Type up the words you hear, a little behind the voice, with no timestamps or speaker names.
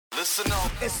Listen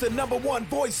up. It's the number one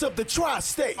voice of the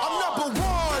tri-state. I'm number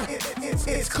one.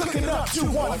 It's cooking up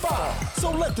 215. So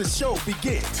let the show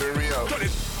begin.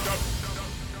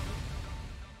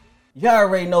 Y'all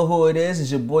already know who it is. It's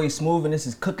your boy Smooth, and this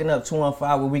is Cooking Up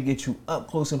 215, where we get you up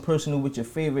close and personal with your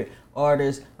favorite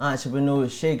artists,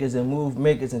 entrepreneurs, shakers, and move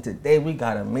makers. And today we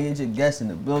got a major guest in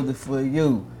the building for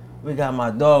you. We got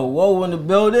my dog Whoa in the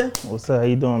building. What's up? How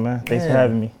you doing, man? Thanks for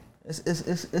having me.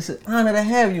 It's an honor to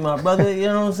have you, my brother. You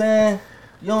know what I'm saying?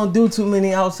 You don't do too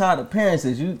many outside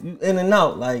appearances. You in and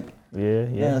out like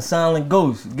Yeah. silent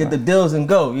ghost. Get the deals and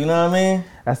go. You know what I mean?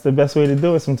 That's the best way to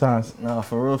do it sometimes. Nah,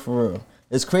 for real.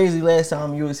 It's crazy. Last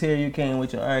time you was here, you came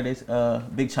with your artist,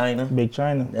 Big China. Big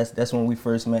China. That's when we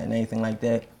first met and anything like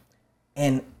that.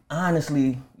 And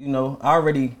honestly, you know, I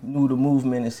already knew the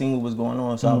movement and seen what was going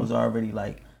on, so I was already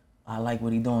like, I like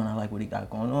what he doing. I like what he got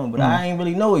going on. But I ain't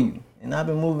really know you, and I've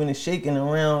been moving and shaking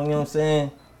around. You know what I'm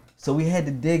saying? So we had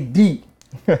to dig deep.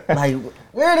 Like,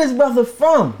 where this brother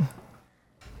from?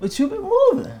 But you been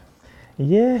moving.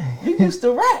 Yeah. You used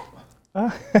to rap.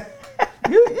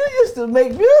 You used to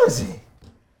make music.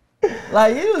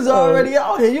 Like, you was already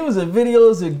out here. You was in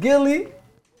videos with Gilly.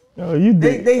 Oh, you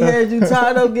dig. They had you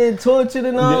tied up, getting tortured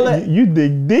and all that. You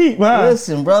dig deep, huh?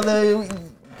 Listen, brother,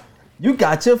 you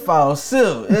got your file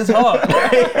sealed. It's hard. You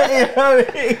know what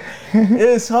I mean?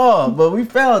 It's hard, but we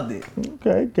found it.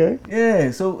 Okay. Yeah.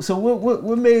 So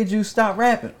what made you stop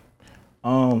rapping?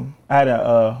 I had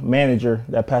a manager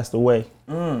that passed away.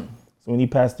 So when he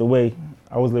passed away,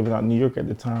 I was living out in New York at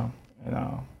the time, and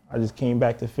I just came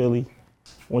back to Philly,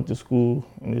 went to school,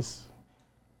 and just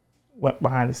went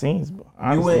behind the scenes.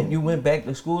 Honestly. You went back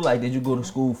to school? Like, did you go to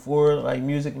school for like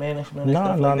music management and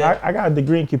stuff like that? I got a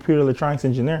degree in computer electronics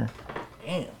engineering.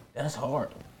 Damn, that's hard.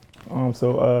 I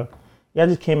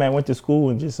just came back, went to school,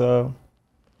 and just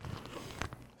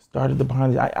started the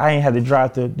behind. I ain't had the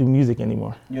drive to do music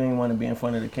anymore. You ain't want to be in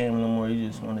front of the camera no more. You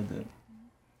just wanted to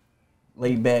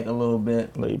lay back a little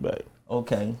bit. Lay back.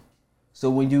 Okay. So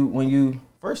when you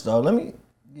first off, let me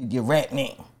get your rap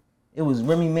name. It was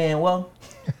Remy Manuel.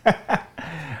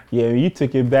 Yeah, you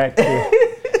took it back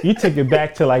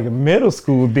to like middle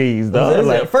school days, though. That's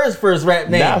like the first rap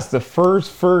name. That's the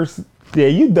first. Yeah,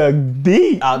 you dug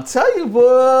deep. I'll tell you,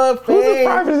 boy. Who's the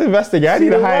private investigator? I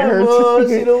need to hire her too.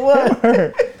 She the one.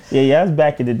 Yeah, that's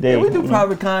back in the day. Yeah, we do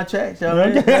private contracts, y'all.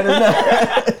 Yeah,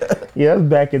 that's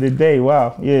back in the day.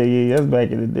 Wow. Yeah, that's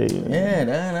back in the day. Yeah,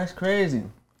 that's crazy.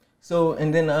 So,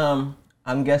 and then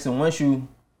I'm guessing once you,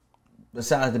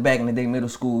 besides the back in the day middle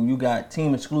school, you got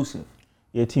Team Exclusive.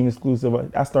 Yeah, Team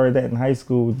Exclusive. I started that in high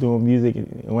school doing music.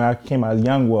 And when I came out, I was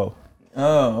Young Whoa.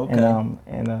 Oh, okay.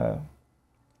 And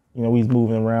you know, we was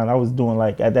moving around. I was doing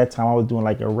at that time, I was doing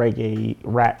like a reggae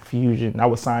rap fusion. I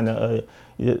was signed to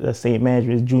St.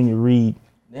 Management, Junior Reed.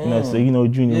 Damn. You know, so you know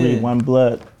Junior Reed, One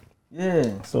Blood.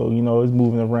 Yeah. So, you know, it was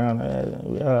moving around.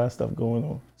 We had a lot of stuff going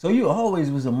on. So you always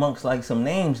was amongst like some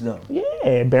names though.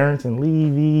 Yeah, Barrington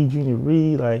Levy, Junior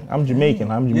Reed. Like, I'm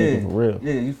Jamaican. I'm Jamaican for real.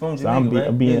 Yeah, you from So Jamaica,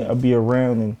 I'll be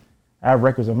around, and I have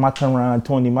records of Mataran,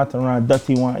 Tony Mataran,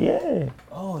 Dutty One. Yeah.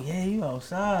 Oh yeah, you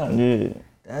outside. Yeah.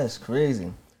 That's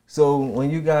crazy. So when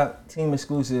you got Team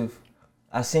Exclusive,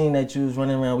 I seen that you was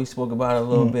running around. We spoke about it a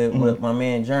little bit with my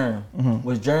man Germ.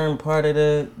 Was Germ part of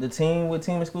the team with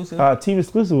Team Exclusive? Team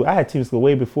Exclusive. I had Team Exclusive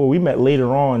way before. We met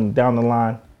later on down the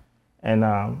line, and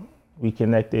we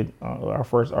connected. Our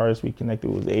first artist we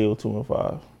connected was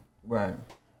AO215. Right.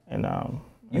 And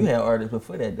you had artists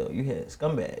before that though. You had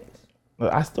Scumbags.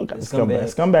 I still got the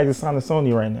Scumbags. Scumbags is signed to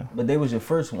Sony right now. But they was your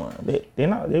first ones. They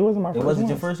wasn't my first ones. They wasn't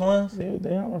your first ones?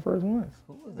 They not my first ones.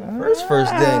 Who was the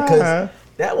first then? Because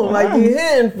that one might be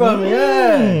hidden from me.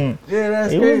 Yeah, that's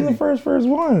crazy. It wasn't the first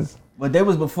ones. But they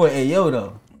was before Ayo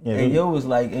though. Yeah, Ayo was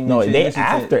like in your they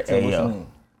after Ayo.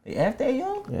 They after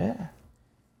Ayo? Yeah.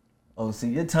 Oh, see,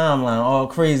 your timeline all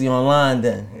crazy online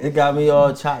then. It got me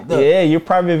all chopped up. Yeah, your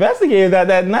private investigator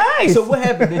that nice. So what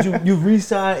happened? Did you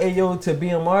re-sign Ayo to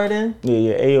BMR then?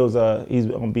 Yeah, Ayo's he's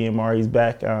on BMR, he's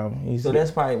back. So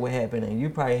that's probably what happened, and you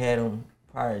probably had him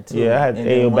prior to. Yeah, I had and Ayo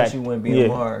then back. Once you went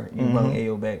BMR, you brought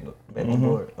Ayo back on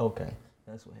board. Okay,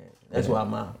 that's what happened. That's why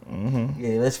I'm out.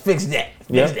 Yeah, let's fix that.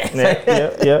 Yep.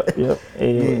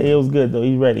 Ayo's good though,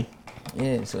 he's ready.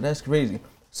 Yeah, so that's crazy.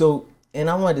 So, and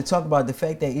I wanted to talk about the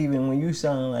fact that even when you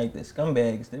sound like the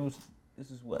Scumbags, this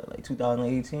is what, like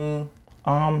 2018?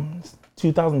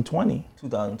 2020.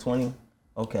 2020?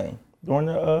 Okay.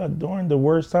 During the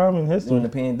worst time in history. During the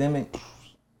pandemic?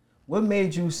 What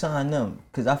made you sign them?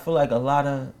 Because I feel like a lot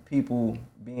of people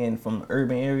being from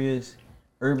urban areas,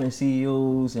 urban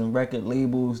CEOs and record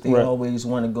labels, they always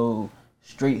want to go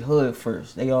straight hood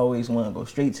first. They always want to go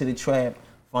straight to the trap,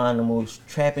 find the most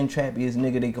trappiest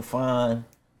nigga they could find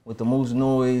with the most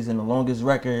noise and the longest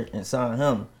record and sign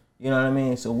him. You know what I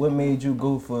mean? So what made you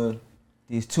go for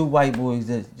these two white boys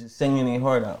that just singing their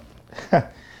heart out?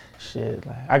 Shit,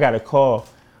 like, I got a call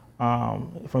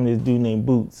from this dude named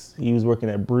Boots. He was working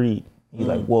at Breed. He's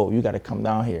like, whoa, you got to come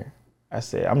down here. I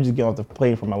said, I'm just getting off the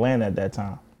plane from Atlanta at that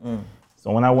time.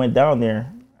 So when I went down there,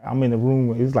 I'm in the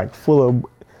room. It was like full of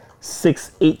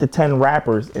 8 to 10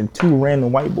 rappers and 2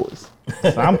 random white boys.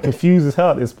 So I'm confused as hell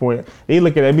at this point. They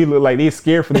looking at me look like they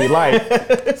scared for their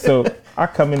life. So I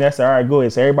come in there, say, all right, go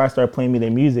ahead. So everybody started playing me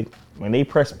their music. When they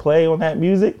pressed play on that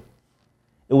music,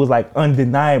 it was like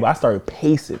undeniable. I started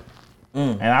pacing.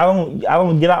 And I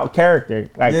don't get out of character.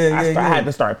 Like I had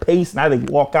to start pacing. I had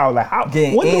to walk out like how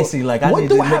getting antsy. What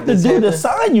do I have to do to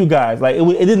sign you guys? Like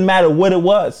it didn't matter what it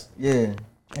was. Yeah.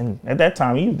 And at that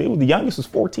time, the youngest was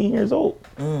 14 years old.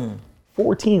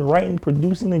 14, writing,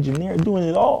 producing, engineering, doing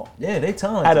it all. Yeah, they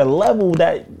talented. At a level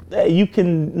that you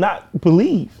can not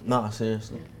believe. Nah,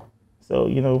 seriously. So,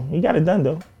 you got it done,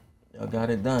 though. Y'all got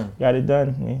it done. Got it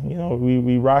done.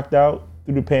 We rocked out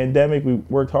through the pandemic. We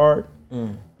worked hard.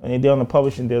 And they're on the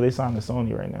publishing deal. They signed to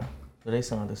Sony right now. So they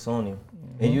signed to Sony.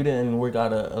 And you didn't work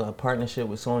out a partnership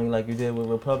with Sony like you did with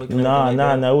Republic? No.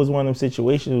 It was one of them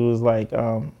situations. It was like,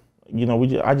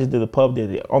 I just did a pub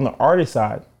deal. On the artist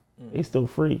side, they still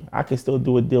free. I can still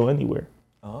do a deal anywhere.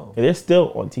 Oh. And they're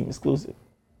still on team exclusive.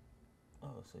 Oh,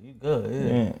 so you good,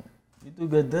 yeah. You do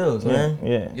good deals, man.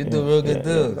 Yeah. You do real good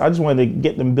deals. I just wanted to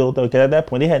get them built up, because at that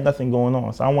point, they had nothing going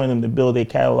on. So I wanted them to build their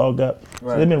catalog up.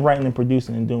 Right. So they've been writing and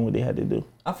producing and doing what they had to do.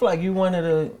 I feel like you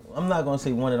I'm not going to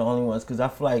say one of the only ones, because I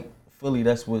feel like Philly,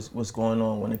 that's what's going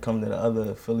on when it comes to the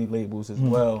other Philly labels as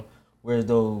well. Whereas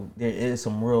though there is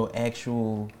some real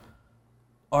actual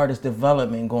artist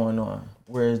development going on.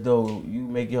 Whereas though you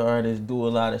make your artists do a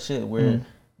lot of shit where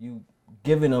you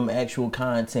giving them actual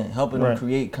content, helping them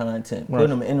create content, putting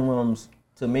them in rooms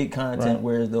to make content,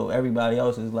 whereas though everybody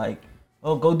else is like,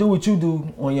 oh, go do what you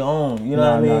do on your own. You know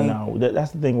what I mean? No.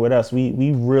 That's the thing with us.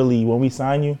 We really, when we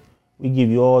sign you, we give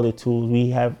you all the tools. We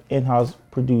have in-house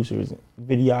producers,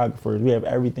 videographers. We have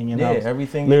everything in-house. Yeah,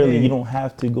 everything. Literally, you don't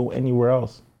have to go anywhere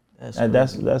else.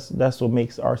 That's what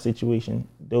makes our situation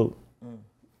dope.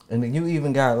 And then you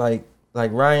even got like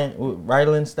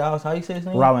Rylan Styles. How you say his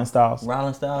name? Rylan Styles.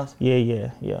 Rylan Styles?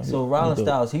 Yeah. So Rylan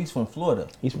Styles, he's from Florida.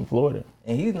 He's from Florida.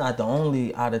 And he's not the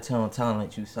only out-of-town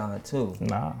talent you signed to.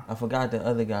 Nah. I forgot the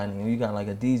other guy name. You got like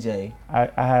a DJ. I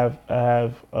have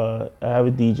a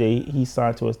DJ. He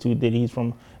signed to us too. He's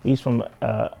from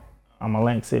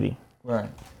Atlantic City. Right.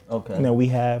 Okay. And then we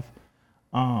have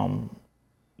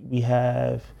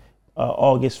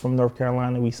August from North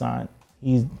Carolina. We signed.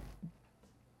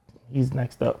 He's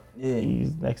next up. Yeah.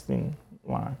 He's next in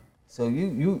line. So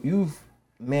you've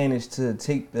managed to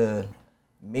take the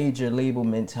major label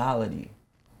mentality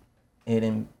and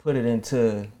then put it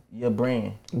into your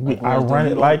brand. I run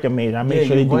it like a major. I make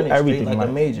sure they do everything like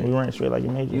a major. We run it straight like a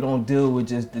major. You don't deal with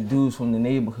just the dudes from the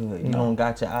neighborhood. You don't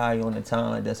got your eye on the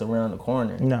talent that's around the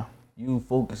corner. No. You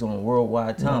focus on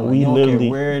worldwide talent. We you don't literally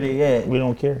care where they at. We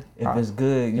don't care. If it's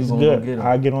good, you gonna go get them.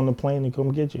 I get on the plane and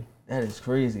come get you. That is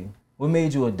crazy. What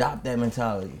made you adopt that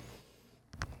mentality?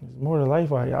 It's more to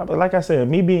life out here. Like I said,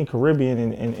 me being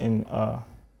Caribbean and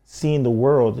seeing the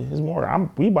world is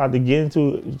more. We about to get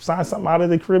sign something out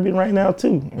of the Caribbean right now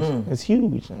too. It's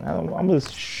huge. I'm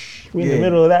just we in the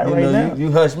middle of that now.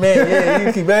 You hush man. Yeah,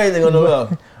 you keep everything on the low.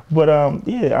 But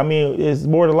it's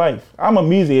more to life. I'm a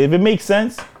music. If it makes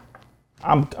sense,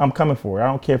 I'm coming for it. I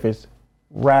don't care if it's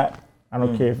rap. I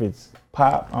don't care if it's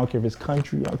pop. I don't care if it's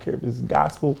country. I don't care if it's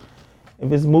gospel.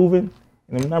 If it's moving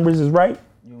and the numbers is right,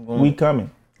 we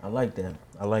coming. I like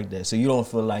that. So you don't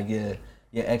feel like your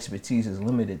expertise is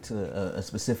limited to a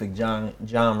specific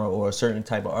genre or a certain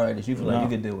type of artist. You feel like you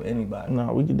could deal with anybody.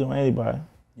 No, we can deal with anybody.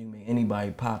 You can make anybody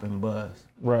pop and buzz.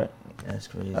 Right. That's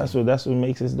crazy. That's what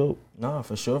makes us dope. No,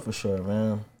 for sure,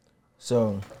 man.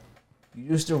 So you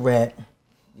used to rap.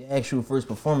 Your actual first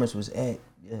performance was at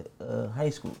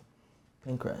high school,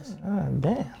 Pencrest. Ah,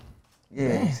 damn.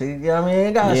 Yeah, see, I mean,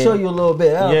 I gotta show you a little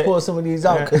bit. I'll pull some of these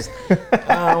out because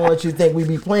I don't want you to think we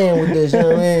be playing with this. You know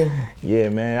what I mean? Yeah,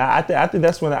 man. I think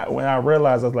that's when I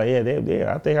realized I was like,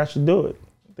 I think I should do it.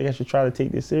 I think I should try to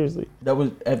take this seriously. That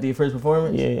was after your first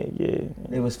performance? Yeah.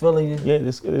 They was feeling you? Yeah,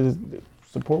 the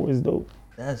support was dope.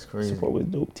 That's crazy. Support was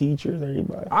dope. Teachers,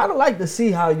 everybody. I'd like to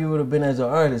see how you would have been as an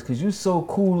artist because you so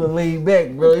cool and laid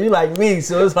back, bro. You like me,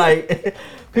 so it's like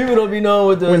people don't be knowing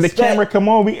what to when expect. the camera come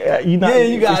on, you gotta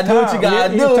do what you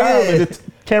gotta do. Yeah. The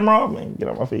camera off, man, get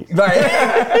out my face.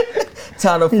 Right.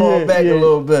 Time to fall back a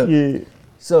little bit. Yeah.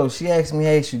 So she asked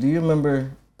me, do you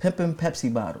remember pimping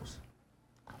Pepsi bottles?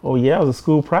 Oh yeah, it was a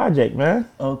school project, man.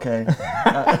 Okay.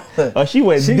 Oh, she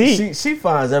went deep. She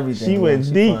finds everything. She went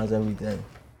deep. She finds everything.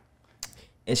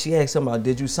 And she asked something about,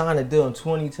 did you sign a deal in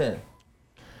 2010?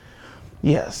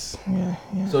 Yes. Yeah.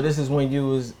 So this is when you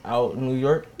was out in New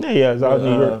York? Yeah, I was out in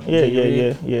New York.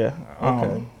 Yeah.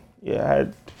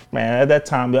 Okay. At that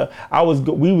time,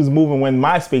 we was moving when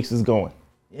MySpace was going.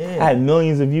 Yeah. I had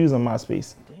millions of views on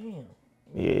MySpace. Damn.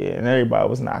 Yeah, and everybody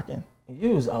was knocking.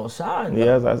 You was outside.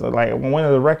 Yeah, I was like, one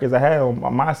of the records I had on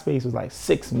MySpace was like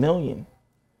 6 million.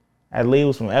 I had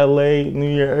labels from LA,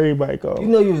 New York, everybody called. You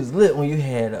know you was lit when you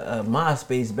had a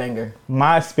MySpace banger.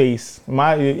 MySpace.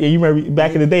 You remember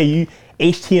back in the day,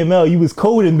 HTML, you was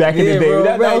coding back in the day. Bro,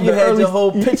 that was you had your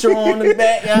whole picture on the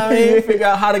back, you know what I mean? Figure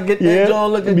out how to get that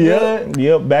joint looking good.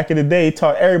 Yep, back in the day, it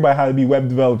taught everybody how to be web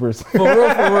developers. For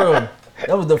real.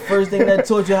 That was the first thing that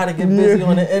taught you how to get busy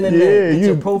on the internet. Get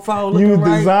your profile looking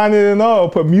right. You design it and all,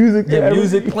 put music.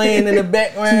 Music playing in the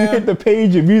background. So you hit the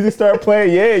page, your music start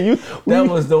playing. That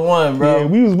was the one, bro. Yeah,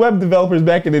 we was web developers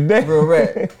back in the day. Real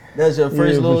rap. That's your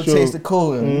first little taste of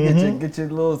coding. Mm-hmm. Get your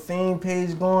little theme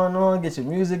page going on. Get your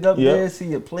music up there. See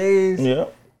your plays.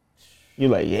 Yep.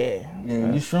 You're like, you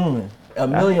shrooming. A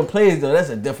million plays though. That's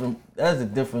a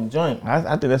different joint.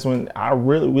 I think that's when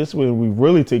we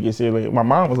really took it seriously. My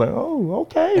mom was like, "Oh,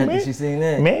 okay, man." Did she seen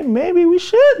that? Maybe we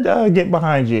should get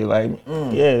behind you. Like,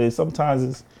 sometimes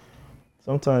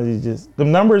it's just the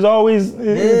numbers always.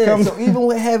 So even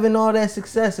with having all that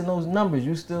success and those numbers,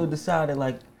 you still decided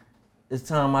like it's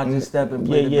time I just step and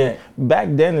play the back. Back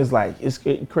then is like it's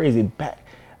crazy.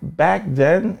 Back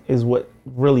then is what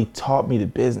really taught me the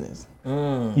business.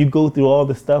 You go through all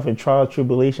the stuff and trial,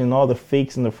 tribulation, all the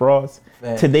fakes and the frauds.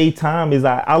 Today time is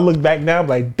I look back now, I'm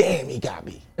like, damn, he got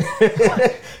me.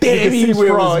 Damn, he was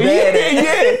fraud.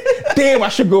 Damn, I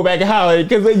should go back and holler.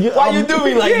 Why you do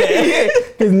me like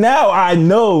that? Because now I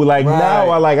know,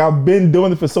 I've been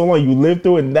doing it for so long. You lived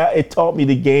through it, and that it taught me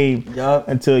the game.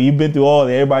 Until you've been through all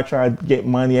that. Everybody trying to get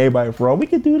money, everybody fraud. We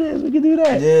can do this, we can do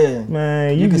that. Yeah.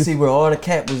 Man, you can see where all the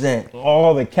cap was at.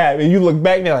 All the cap. And you look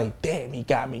back there like, damn, he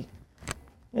got me.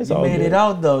 You made it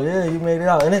out though, you made it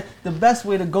out. And the best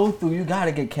way to go through, you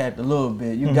gotta get capped a little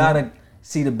bit. You gotta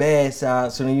see the bad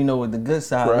side so then you know what the good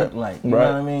side look like. You know what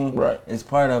I mean? Right. It's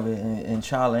part of it in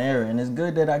trial and error. And it's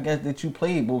good that I guess that you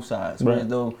played both sides. Whereas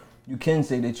though you can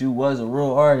say that you was a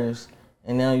real artist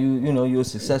and now you're a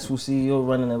successful CEO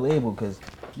running a label, because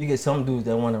you get some dudes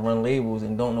that want to run labels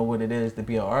and don't know what it is to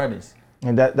be an artist.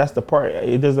 And that's the part.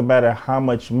 It doesn't matter how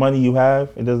much money you have.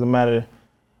 It doesn't matter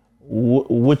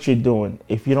what you're doing.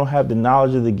 If you don't have the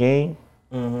knowledge of the game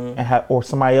and or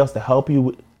somebody else to help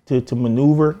you to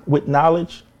maneuver with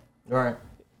knowledge, right?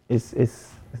 It's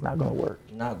not gonna work.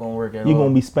 Not gonna work at all. You're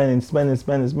gonna be spending until you I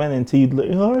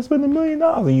spend $1 million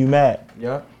and you mad.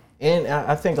 Yeah. And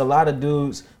I think a lot of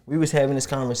dudes, we was having this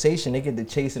conversation, they get to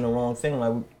chasing the wrong thing.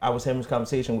 Like I was having this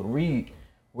conversation with Reed,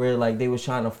 where like they was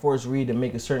trying to force Reed to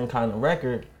make a certain kind of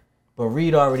record, but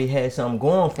Reed already had something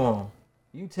going for him.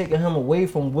 You taking him away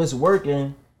from what's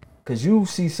working because you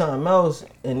see something else,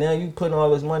 and now you putting all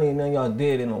this money and then y'all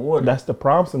dead in the water. That's the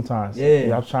problem sometimes. Yeah.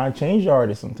 Y'all trying to change your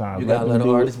artist sometimes. You gotta let an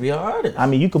artist be an artist. I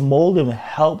mean, you can mold them and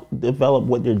help develop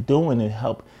what they're doing and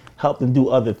help them do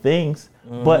other things,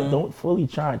 but don't fully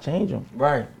try to change them.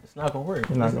 Right. It's not gonna work.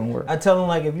 It's not gonna work. I tell them,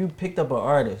 like, if you picked up an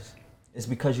artist, it's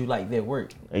because you like their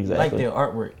work. Exactly. You like their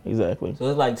artwork. Exactly. So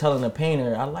it's like telling a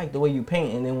painter, I like the way you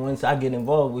paint, and then once I get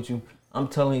involved with you, I'm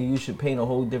telling you should paint a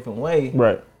whole different way.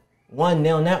 Right. One,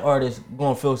 now that artist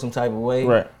gonna feel some type of way.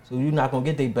 Right. So you're not gonna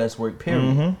get their best work,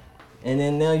 period. And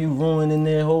then now you ruining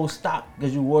their whole stock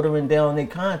because you watering down their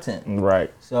content. Right.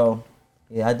 So,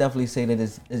 yeah, I definitely say that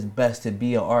it's best to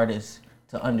be an artist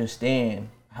to understand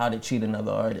how to treat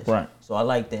another artist. Right. So I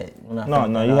like that.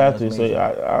 No, you have to. So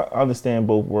I understand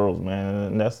both worlds, man,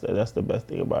 and that's the best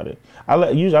thing about it. I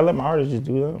let my artists just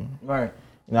do them. Right.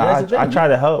 I try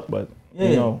to help, but I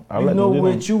let them do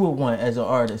what them. you would want as an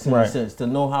artist in a sense, to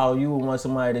know how you would want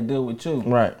somebody to deal with you.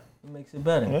 Right. It makes it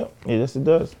better. Yep. Yes, it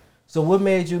does. So what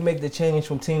made you make the change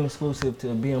from Team Exclusive to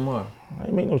BMR? I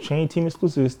ain't make no change. Team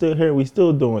Exclusive is still here. We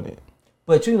still doing it.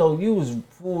 But you was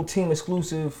full Team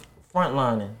Exclusive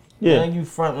frontlining. Yeah. Now you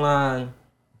frontline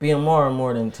BMR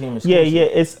more than Team Exclusive. Yeah.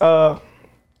 It's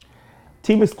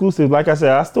Team Exclusive. Like I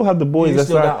said, I still have the boys. I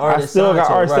still got artists.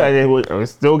 I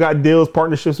still got deals,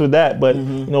 partnerships with that. But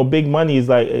Big Money is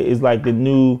like the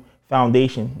new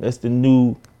foundation. That's the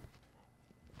new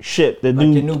ship. The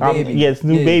new baby. It's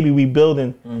new baby we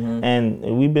building. And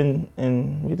we've been,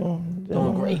 and we're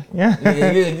doing great. Yeah.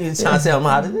 You're trying to say I'm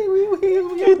out.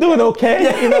 You're doing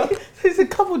okay, you know. There's a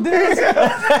couple deals.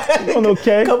 Doing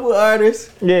okay. Couple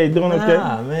artists. Yeah, doing okay.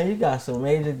 Nah, man, you got some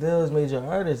major deals, major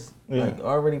artists like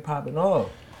already popping off.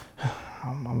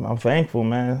 I'm thankful,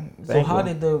 man. Thankful. So how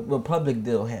did the Republic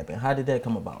deal happen? How did that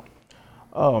come about?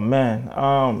 Oh man,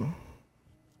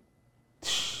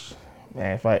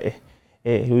 man,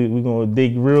 we gonna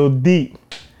dig real deep.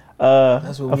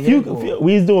 That's what we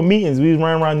we was doing meetings. We was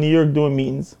running around New York doing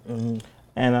meetings.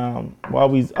 And while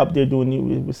we was up there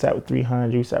doing, we sat with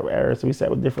 300, we sat with Aris, we sat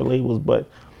with different labels. But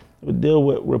the deal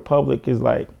with Republic is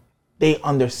like they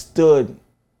understood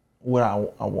what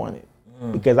I wanted,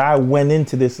 because I went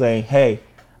into this saying, hey,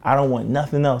 I don't want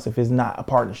nothing else if it's not a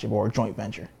partnership or a joint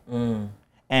venture.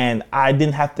 And I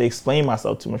didn't have to explain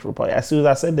myself too much for Republic. As soon as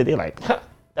I said that, they're like, huh,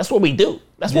 that's what we do.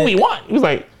 That's what we want. He was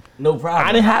like, no problem.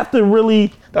 I didn't have to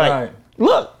really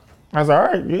look. I was like, all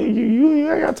right,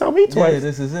 you gotta tell me twice. Yeah,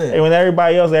 this is it. And when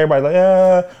everybody's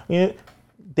like,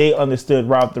 they understood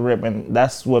right the rip, and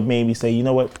that's what made me say, you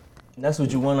know what? That's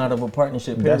what you want out of a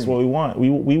partnership. Period. That's what we want.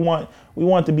 We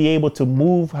want to be able to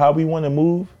move how we want to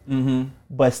move,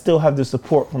 but still have the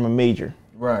support from a major.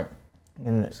 Right.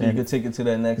 So you can take it to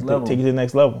that next level. Take it to the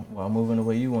next level while moving the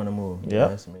way you want to move. Yeah,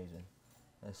 that's amazing.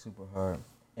 That's super hard.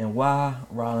 And why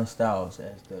Rollin Styles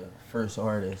as the first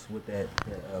artist with that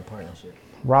partnership?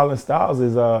 Rollin Styles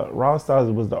was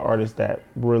the artist that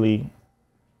really,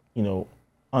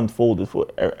 unfolded for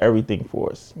everything for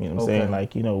us. You know what I'm saying?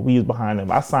 Like, we was behind him.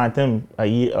 I signed him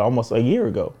almost a year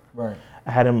ago. Right.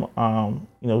 I had him,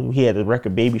 he had the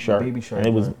record Baby Shark,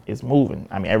 and it's moving.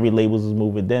 I mean, every label was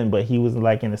moving then, but he was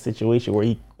like in a situation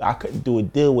where I couldn't do a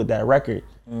deal with that record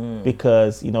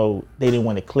because, they didn't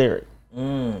want to clear it.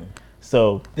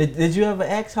 So did you ever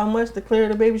ask how much to clear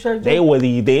the Baby Shark? They don't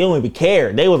even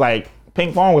care. They was like,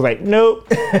 Pink Farm was like, nope,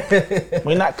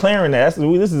 we're not clearing that.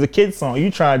 This is a kid's song. You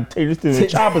trying to take this to the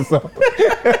chopper song.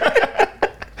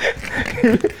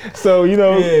 So,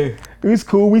 it was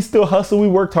cool. We still hustled. We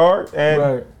worked hard.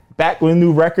 And back when the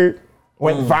new record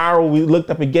went viral, we looked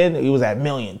up again. It was at $1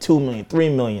 million, $2 million,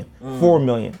 $3 million, $4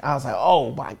 million. I was like,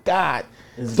 oh my God,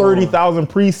 30,000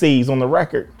 pre-saves on the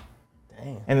record.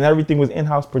 Damn. And everything was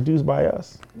in-house produced by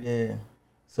us. Yeah.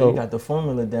 So you got the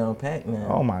formula down pat, man.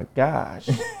 Oh my gosh.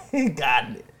 He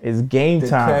got it. It's game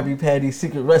time. The Krabby Patty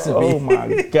secret recipe. Oh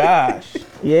my gosh.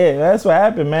 Yeah, that's what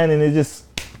happened, man. And it just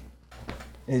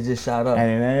shot up.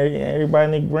 And everybody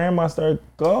and their grandma started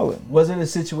calling. Was it a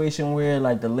situation where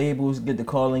like the labels get to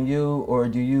calling you, or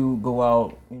do you go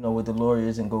out, with the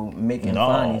lawyers and go make and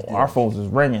find these deals? Our phones was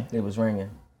ringing. It was ringing.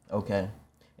 Okay.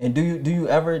 And do you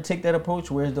ever take that approach,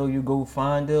 whereas though you go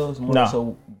find deals more?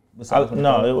 No. It's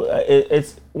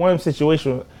one of them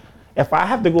situations. If I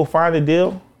have to go find a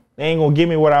deal, they ain't gonna give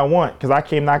me what I want because I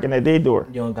came knocking at their door.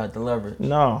 You don't got the leverage.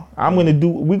 No,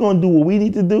 we're gonna do what we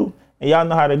need to do, and y'all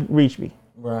know how to reach me.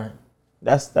 Right.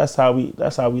 That's how we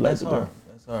like to do.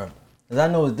 That's hard. Cause I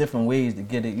know it's different ways to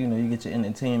get it. You get your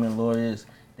entertainment lawyers.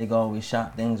 They can always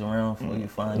shop things around for you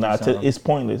find. It's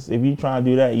pointless. If you trying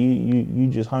to do that, you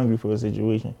just hungry for a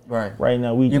situation. Right. Right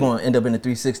now you're gonna end up in a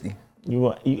 360.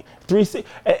 360.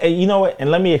 And you know what?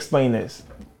 And let me explain this.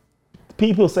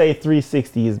 People say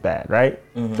 360 is bad, right?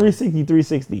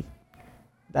 360.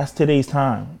 That's today's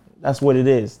time. That's what it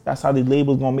is. That's how the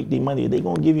labels gonna make their money. If they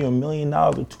gonna give you $1 million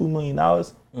or $2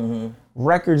 million,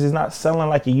 records is not selling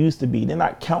like it used to be. They're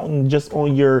not counting just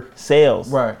on your sales.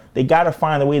 Right. They gotta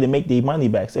find a way to make their money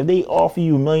back. So if they offer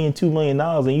you $1 million, $2 million,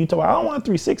 and you talk about, I don't want a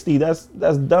 360, that's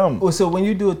dumb. Well, so when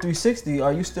you do a 360,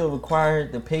 are you still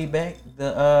required to pay back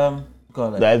the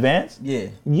advance? Yeah.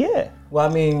 Yeah. Well,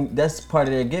 I mean, that's part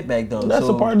of their get back though. That's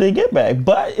a part of their get back.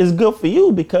 But it's good for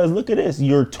you because look at this.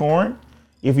 You're touring.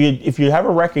 If you have a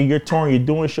record, you're touring, you're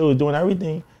doing shows, doing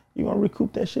everything, you're gonna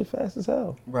recoup that shit fast as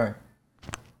hell. Right.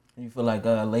 You feel like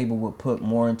a label would put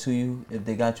more into you if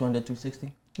they got you under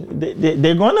 360?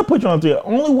 They're going to put you on 360. The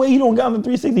only way you don't get on the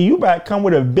 360, you better come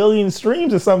with 1 billion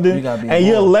streams or something, and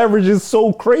your leverage is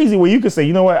so crazy where you can say,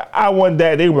 you know what, I want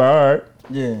that. They be like, all right.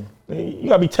 Yeah. You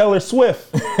gotta be Taylor Swift.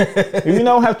 If you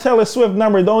don't have Taylor Swift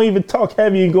number, don't even talk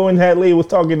heavy and go in that label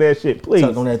talking that shit, please.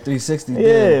 Talk on that 360.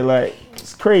 Yeah, like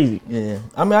it's crazy. Yeah,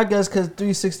 I mean, I guess because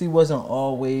 360 wasn't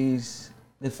always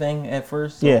the thing at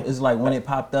first. So it's like when it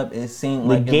popped up, it seemed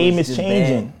like the game is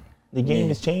changing. Bad. The game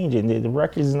is changing. The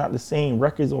records is not the same.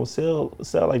 Records don't sell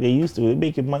like they used to. They're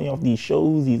making money off these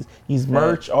shows, these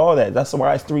merch, all that. That's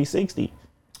why it's 360.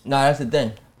 Nah, that's the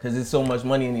thing. Because there's so much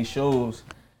money in these shows.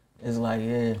 It's like,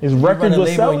 His records were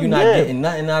selling, you're not getting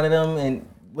nothing out of them, and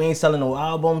we ain't selling no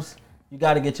albums. You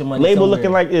got to get your money Label somewhere.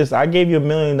 looking like this. I gave you $1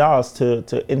 million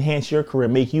to enhance your career,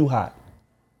 make you hot.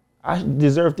 I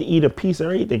deserve to eat a piece of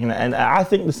everything. And I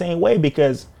think the same way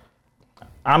because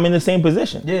I'm in the same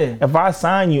position. Yeah. If I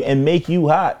sign you and make you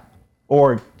hot,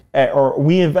 or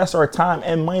we invest our time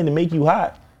and money to make you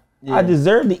hot, I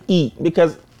deserve to eat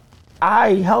because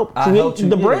I helped create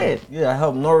the brand. Yeah, I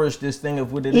helped nourish this thing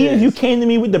of what it is. Even if you came to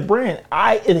me with the brand,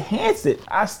 I enhanced it.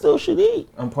 I still should eat.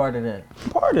 I'm part of that.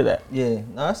 I'm part of that. Yeah,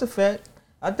 no, that's a fact.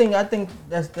 I think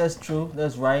that's true.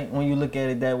 That's right when you look at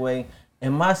it that way.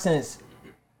 In my sense,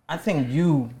 I think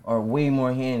you are way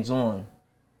more hands-on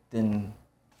than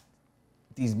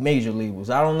these major labels.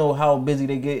 I don't know how busy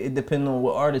they get. It depends on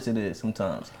what artist it is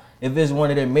sometimes. If it's one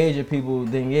of their major people,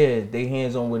 then yeah, they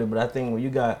hands-on with it. But I think when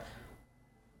you got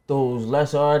those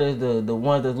lesser artists, the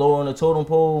ones that's lower on the totem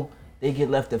pole, they get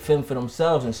left to fend for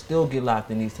themselves and still get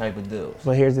locked in these type of deals.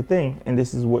 But here's the thing, and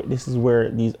this is where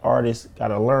these artists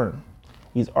gotta learn.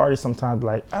 These artists sometimes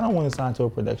like, I don't want to sign to a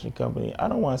production company. I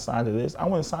don't want to sign to this. I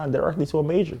want to sign directly to a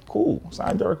major. Cool,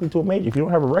 sign directly to a major. If you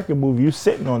don't have a record move, you're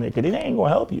sitting on it because they ain't gonna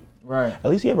help you. Right. At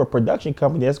least you have a production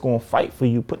company that's gonna fight for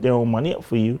you, put their own money up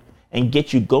for you, and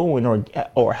get you going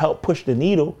or help push the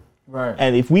needle. Right.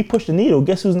 And if we push the needle,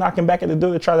 guess who's knocking back at the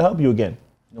door to try to help you again?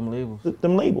 Them labels.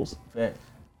 Them labels. Fact.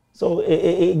 So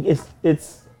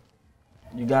it's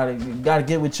you gotta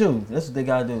get with you. That's what they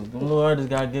gotta do. Them little artists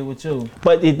gotta get with you.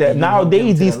 But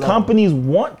nowadays these companies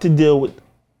want to deal with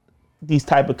these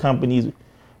type of companies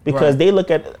because they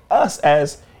look at us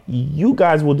as you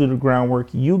guys will do the groundwork.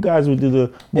 You guys will do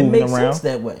the moving around. It makes sense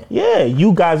that way. Yeah,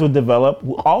 you guys will develop.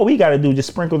 All we got to do is just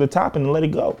sprinkle the top and let it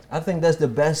go. I think that's the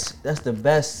best. That's the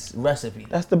best recipe.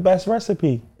 That's the best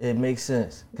recipe. It makes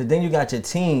sense because then you got your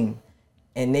team,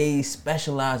 and they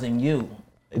specialize in you.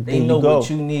 They know what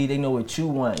you need. They know what you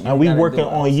want. And we working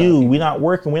on you. We're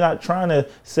not trying to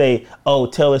say, oh,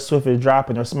 Taylor Swift is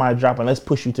dropping or somebody dropping. Let's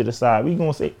push you to the side. We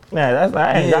gonna say, nah,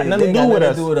 that ain't got nothing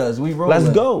to do with us. We rolling.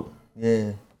 Let's go.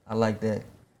 Yeah. I like that.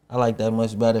 I like that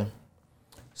much better.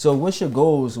 So what's your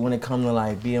goals when it comes to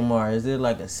like BMR? Is there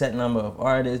like a set number of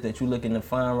artists that you're looking to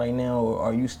find right now, or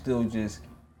are you still just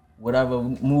whatever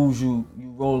moves you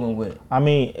rolling with? I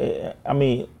mean,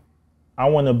 I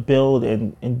want to build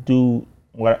and do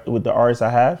what with the artists I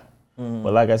have. Mm-hmm.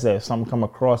 But like I said, if something come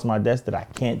across my desk that I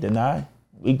can't deny,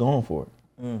 we going for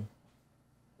it. Mm.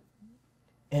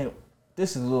 And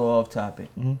this is a little off topic.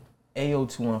 Mm-hmm. AO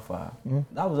 215.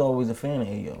 Mm-hmm. I was always a fan of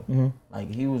AO. Mm-hmm. Like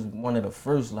he was one of the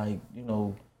first, like, you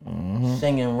know,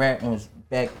 singing rap ones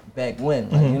back when.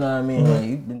 Like, you know what I mean? Like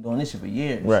he's been doing this shit for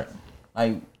years. Right.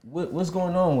 Like what's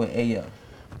going on with AO?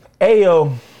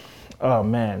 AO, oh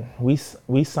man, we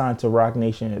signed to Roc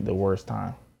Nation at the worst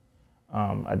time.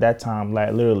 At that time,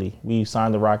 like literally, we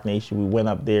signed to Roc Nation. We went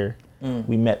up there.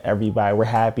 We met everybody. We're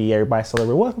happy. Everybody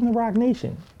celebrated. Welcome to Roc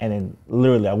Nation. And then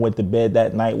literally, I went to bed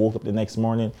that night, woke up the next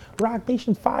morning. Roc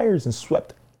Nation fires and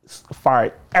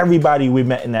fired everybody we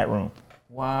met in that room.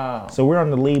 Wow. So we're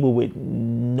on the label with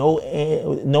no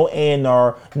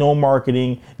A&R, no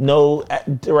marketing, no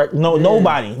direct,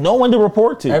 nobody, no one to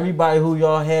report to. Everybody who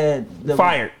y'all had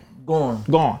fired,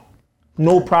 gone.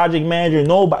 No project manager,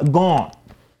 nobody, gone.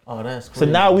 Oh, that's crazy.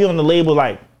 So now we on the label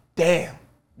like, damn.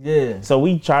 Yeah. So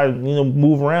we tried to,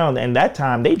 move around, and that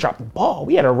time they dropped the ball.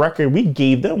 We had a record we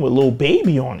gave them with Lil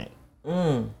Baby on it.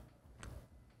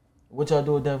 What y'all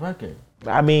do with that record?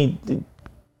 I mean,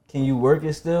 can you work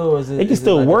it still, or is it? They can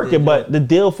still work it, but the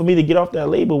deal for me to get off that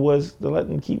label was to let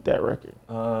them keep that record.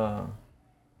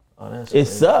 That's it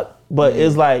sucked, but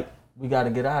it's like we got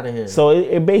to get out of here. So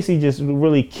it basically just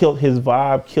really killed his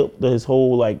vibe, killed his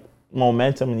whole like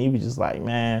momentum, and he was just like,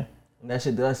 man. That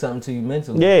shit does something to you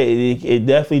mentally. Yeah, it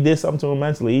definitely did something to him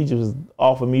mentally. He just was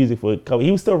off of music for a couple. He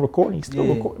was still recording. He's still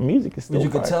recording. Music is still. But you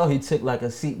could tell he took like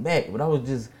a seat back. But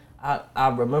I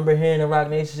remember hearing the Roc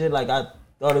Nation shit. Like I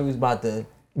thought he was about to.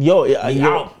 He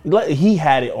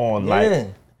had it on. Like,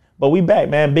 but we back,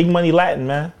 man. Big Money Latin,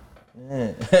 man.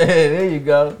 Yeah. There you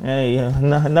go. Hey,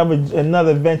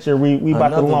 another venture we about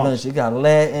to launch. Venture. You got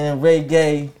Latin,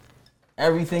 reggae,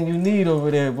 everything you need over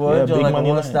there, boy. Yeah, Big like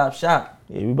Money a one-stop shop.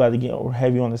 Yeah, we about to get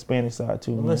heavy on the Spanish side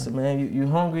too. Well, listen, man, you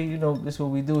hungry? You know this is what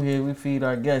we do here. We feed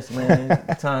our guests, man.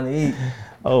 It's time to eat.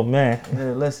 Oh man.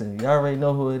 Yeah, listen, you already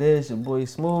know who it is. Your boy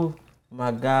Smooth,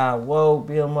 my guy. Whoa,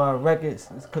 BMR Records.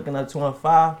 It's cooking up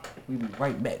 215. We be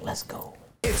right back. Let's go.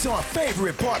 It's our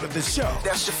favorite part of the show.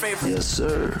 That's your favorite? Yes,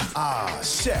 sir.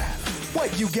 Chef,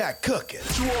 what you got cooking?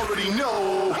 You already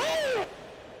know.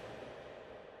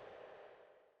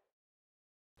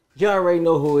 You already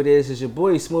know who it is. It's your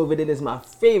boy Smooth. It is my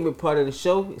favorite part of the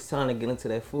show. It's time to get into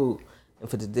that food. And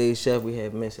for today's chef, we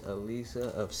have Miss Elisa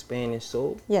of Spanish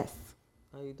Soul. Yes.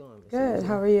 How you doing? Good.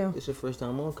 How are you? It's your first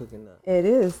time on Cooking Up. It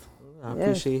is. I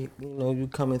appreciate you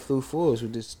coming through for us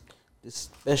with this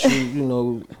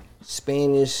special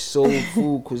Spanish soul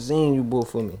food cuisine you brought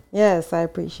for me. Yes, I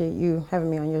appreciate you having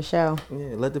me on your show.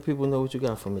 Yeah, let the people know what you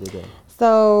got for me today.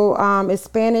 So it's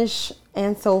Spanish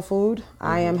and soul food.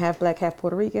 I am half black, half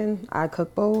Puerto Rican. I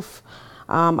cook both.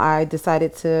 I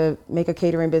decided to make a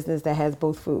catering business that has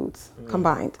both foods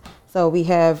combined. So we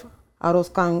have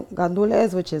arroz con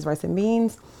gandules, which is rice and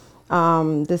beans.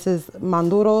 This is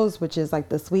manduros, which is like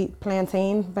the sweet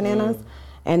plantain bananas.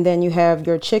 And then you have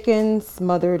your chickens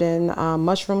smothered in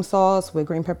mushroom sauce with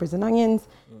green peppers and onions.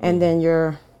 And then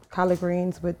your collard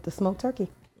greens with the smoked turkey.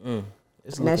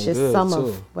 It's and that's just some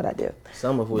of what I do.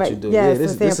 Some of what you do. Yes, yeah,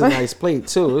 this is a nice plate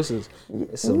too. This is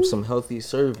some healthy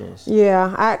servings.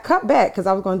 Yeah, I cut back because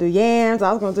I was going to do yams.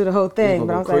 I was going to do the whole thing,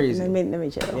 but I was crazy. like, let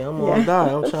me chill. Yeah, I'm all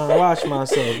die. I'm trying to watch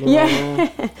myself. You know what I mean?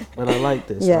 But I like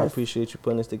this. Yes. I appreciate you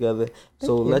putting this together.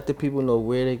 So let the people know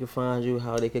where they can find you,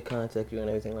 how they can contact you, and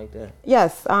everything like that.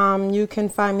 Yes, you can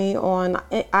find me on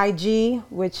IG,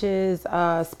 which is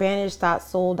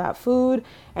Spanish.soul.food,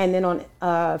 and then on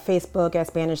Facebook at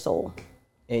Spanish Soul.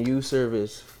 And you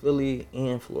service Philly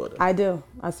and Florida. I do.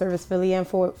 I service Philly and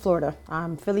Florida.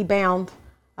 I'm Philly bound,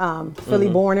 Philly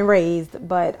born and raised,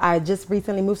 but I just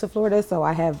recently moved to Florida, so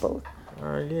I have both. All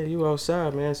right, yeah, you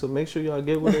outside, man. So make sure y'all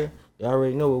get with her. Y'all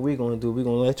already know what we're going to do. We're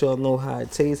going to let y'all know how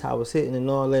it tastes, how it's hitting, and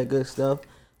all that good stuff.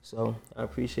 So I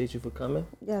appreciate you for coming.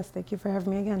 Yes, thank you for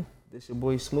having me again. This your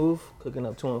boy Smooth, Cooking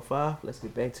Up 2 and 5. Let's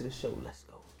get back to the show. Let's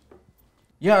go.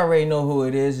 Y'all already know who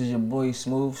it is. It's your boy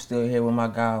Smooth, still here with my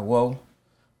guy, Whoa.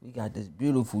 We got this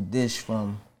beautiful dish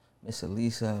from Miss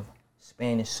Elisa,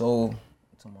 Spanish Soul.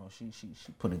 She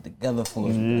put it together for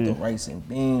us with the rice and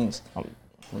beans,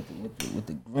 with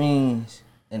the greens,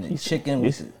 and the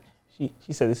chicken. She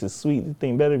said this is sweet. This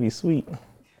thing better be sweet.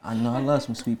 I know, I love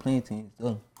some sweet plantains,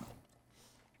 though.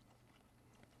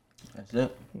 That's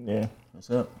it. Yeah.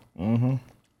 That's it. You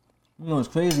know, it's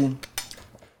crazy.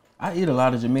 I eat a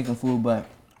lot of Jamaican food, but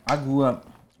I grew up,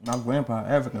 my grandpa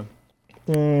African.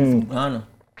 He's from Ghana.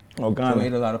 Oh, Ghana. So I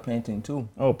ate a lot of plantain too.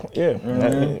 Oh, yeah.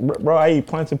 Bro, I eat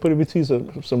plantain, put it between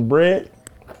some bread.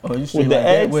 Oh, you straight with the like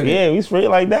eggs? that with it? Yeah, we straight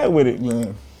like that with it.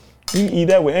 Yeah. You can eat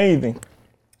that with anything.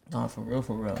 Nah, for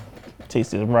real.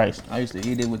 Taste the rice. I used to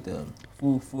eat it with the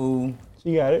fufu.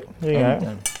 You got it.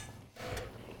 Yeah.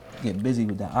 Get busy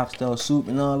with the oxtail soup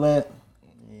and all that.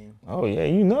 Yeah. Oh, yeah,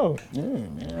 you know. Yeah,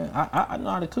 man. I know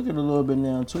how to cook it a little bit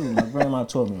now too. My grandma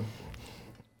taught me.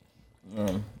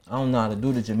 I don't know how to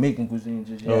do the Jamaican cuisine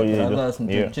just yet, but I love some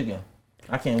jerk chicken.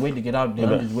 I can't wait to get out there.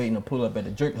 I'm just waiting to pull up at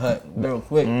the jerk hut real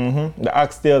quick. The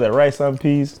oxtail, that rice on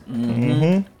peas.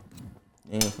 Yeah,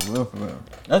 for real.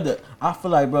 I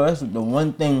feel like, bro, that's the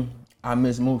one thing I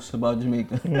miss most about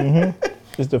Jamaica.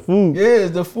 It's the food. Yeah,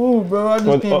 it's the food, bro. I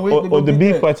just can't wait to go Or the get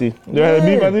beef that. patty. You had a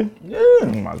beef patty? Yeah.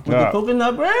 Oh, my God. With the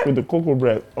coconut bread? With the cocoa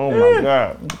bread. Oh, my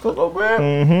God. With the cocoa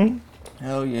bread?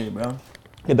 Hell yeah, bro.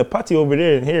 Yeah, the patty over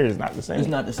there and here is not the same. It's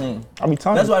not the same. I be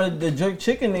telling That's you. why the jerk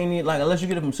chicken they need, like, unless you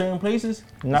get it from certain places,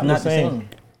 Not it's the not same.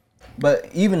 But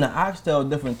even the oxtail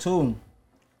different too.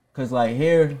 Cause like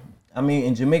here, I mean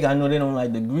in Jamaica, I know they don't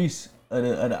like the grease of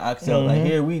the oxtail. Like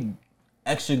here we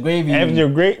extra gravy. Extra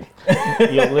great.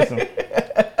 Yo, listen.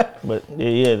 But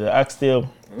yeah, the oxtail.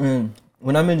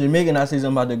 When I'm in Jamaica and I say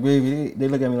something about the gravy, they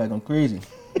look at me like I'm crazy.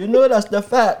 You know that's the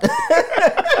fat.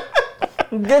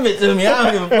 Give it to me. I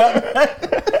don't give a fuck.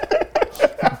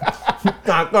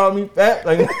 Can't call me fat.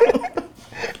 Like,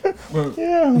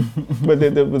 Yeah. But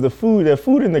the food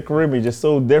in the Caribbean is just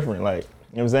so different. Like, you know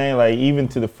what I'm saying? Like, even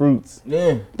to the fruits.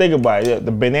 yeah, Think about it. Yeah,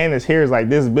 the bananas here is like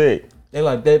this big. they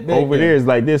like that big. Over there is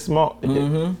like this small.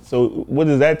 So what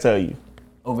does that tell you?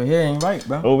 Over here ain't right,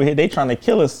 bro. Over here, they trying to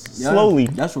kill us Yeah, slowly.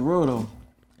 That's for real though.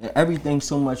 And everything's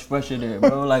so much fresher there,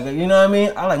 bro. Like, you know what I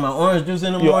mean? I like my orange juice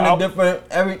in the morning, different,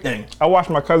 everything. I watched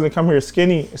my cousin come here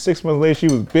skinny. 6 months later, she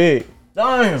was big.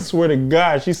 Damn. I swear to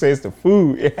God, she says the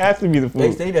food. It has to be the food.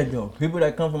 They say that though. People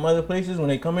that come from other places, when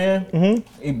they come in,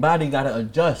 their body gotta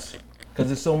adjust. Cause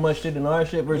there's so much shit in our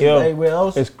shit versus everywhere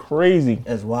else. It's crazy.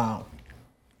 It's wild.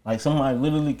 Like somebody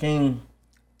literally came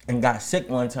and got sick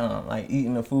one time, like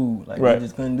eating the food. Like they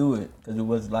just couldn't do it. Cause it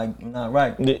was like not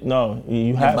right. No, you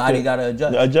Your have body to gotta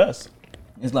adjust. adjust.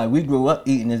 It's like we grew up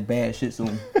eating this bad shit, so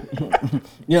you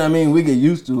know what I mean? We get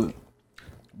used to it.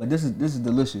 But this is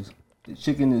delicious. The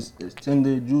chicken is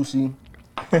tender, juicy. You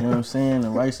know what I'm saying? The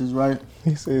rice is right.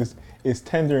 He says it's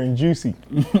tender and juicy.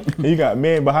 And you got a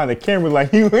man behind the camera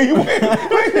like he hungry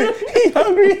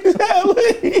as hell.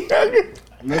 He hungry.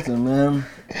 Listen, man.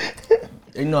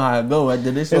 They know how it go.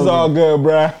 It's all good,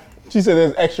 bruh. She said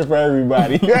there's extra for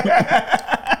everybody.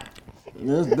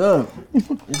 It's good.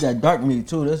 It's that dark meat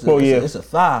too. It's a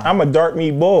thigh. I'm a dark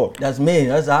meat boy. That's me.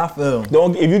 That's how I feel.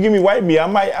 If you give me white meat, I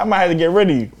might have to get rid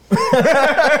of you.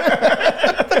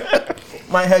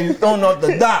 Might have you thrown off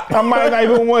the dock. I might not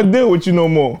even want to deal with you no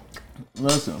more.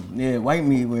 Listen, yeah, white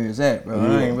meat where is that, bro?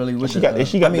 I ain't really with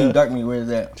dark meat where is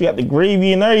that? She got the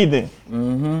gravy and everything.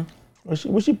 Mm-hmm.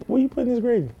 What you put in this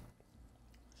gravy?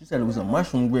 She said it was a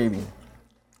mushroom gravy.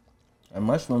 A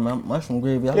mushroom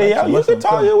gravy. I Yeah, you can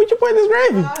tell you what you put in this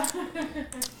gravy.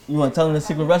 You want to tell them the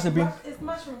secret recipe? It's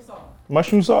mushroom sauce.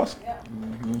 Mushroom sauce?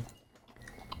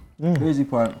 Yeah. Crazy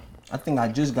part. I think I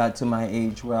just got to my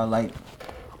age where I like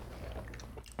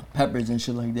peppers and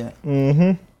shit like that.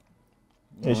 Mm-hmm.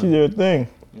 Yeah, she did her thing.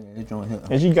 Yeah, they don't hit.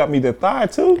 And she got me the thigh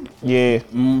too? Yeah.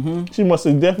 Mm-hmm. She must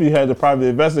have definitely had to private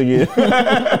investigate.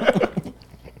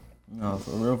 No,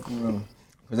 for real.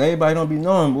 Because everybody don't be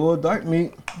knowing, boy, dark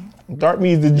meat. Dark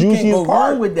meat is the juiciest You can't go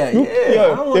part. wrong with that. I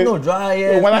don't want no dry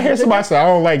ass. When I hear somebody say I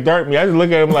don't like dark meat, I just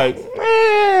look at them like,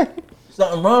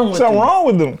 Something wrong with something them. wrong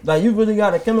with them. Like, you really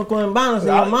got a chemical imbalance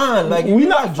in your mind. Like, We you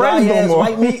not got dry friends no ass more.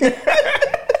 white meat.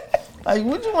 Like,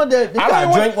 what you want that? You I got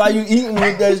don't to drink while you eating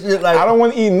with that shit. Like, I don't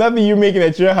want to eat nothing you're making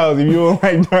at your house if you don't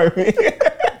like dark meat.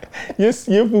 Your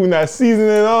food not seasoned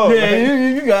at all. Yeah,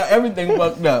 you got everything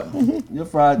fucked up. Your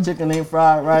fried chicken ain't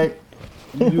fried right.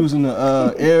 You using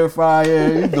the air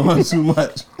fryer. You doing too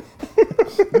much.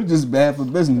 You just bad for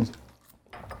business.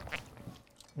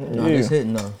 No, it's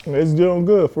hitting though. It's doing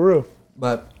good, for real.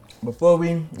 But before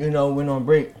we, went on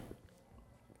break,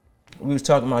 we was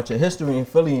talking about your history in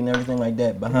Philly and everything like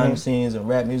that, behind the scenes and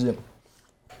rap music.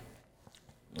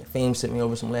 Fame sent me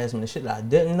over some last minute shit that I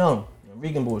didn't know.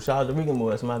 Regan Bull, shout out to Regan Bull,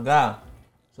 that's my guy.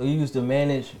 So you used to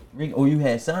manage, or you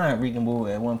had signed Regan Bull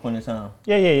at one point in time.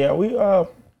 Yeah. We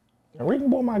Regan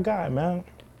Bull, my guy, man.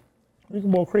 Regan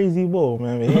Bull, crazy bull,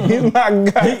 man. He's my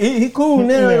guy. He cool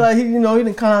now, Yeah. like he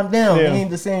didn't calm down. Yeah. He ain't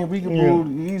the same Regan Bull.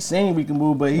 He's saying Regan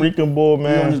Bull, but he Regan Bull, he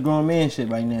on his man. grown man shit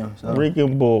right now. So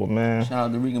Regan Bull, man. shout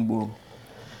out to Regan Bull.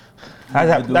 I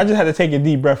just had to take a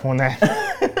deep breath on that.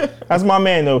 That's my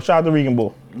man, though. Shout out to Regan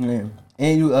Bull. Yeah.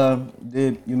 And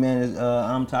you managed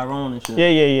I'm Tyrone and shit.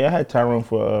 Yeah. I had Tyrone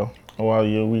for a while.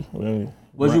 Yeah,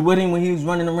 Was you with him when he was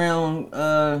running around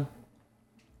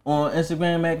on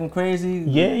Instagram acting crazy?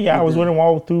 Yeah. I was with him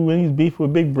all through when he was beef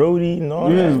with Big Brody and all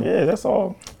that. Yeah, that's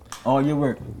all. All your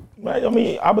work. I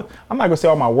mean, I'm not gonna say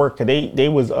all my work, cause they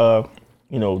was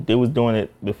they was doing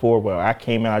it before, but I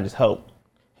came in, I just helped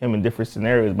him in different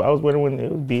scenarios. But I was with him when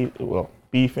it was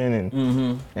beefing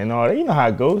and all that. You know how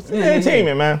it goes. It's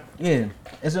entertainment, man. Yeah,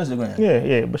 it's Instagram.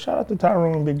 Yeah. But shout out to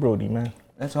Tyrone and Big Brody, man.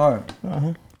 That's hard.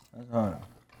 That's hard.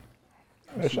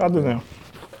 Yeah, shout out to them.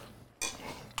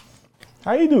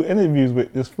 How you do interviews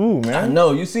with this food, man? I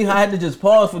know. You see how I had to just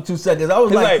pause for 2 seconds. I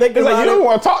was thinking it's like about you don't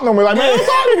want to talk no more. Like, man, I'm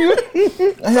talking to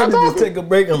you. I had to just take a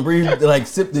break and breathe, like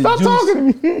sip the Stop juice.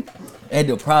 talking to me. And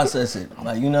to process it.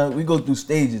 Like, we go through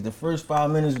stages. The first 5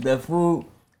 minutes with that food,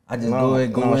 I just go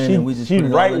in and we just She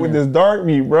put it right all in with there. this dark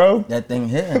meat, bro. That thing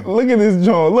hitting. Look at this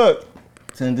joint. Look.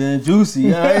 Tender and juicy. You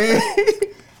know what I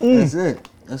mean? That's it.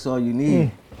 That's all you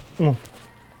need.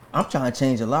 I'm trying to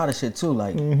change a lot of shit too.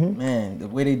 Like, man, the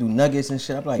way they do nuggets and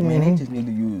shit, I'm like, man, they just need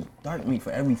to use dark meat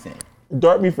for everything.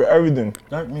 Dark meat for everything.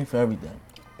 Dark meat for everything.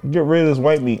 Get rid of this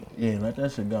white meat. Yeah, let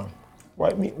that shit go.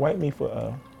 White meat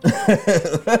for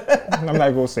I'm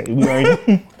not gonna say it. We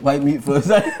already White meat for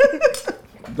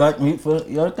dark meat for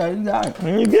you got it.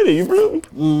 you get it, you feel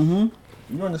me?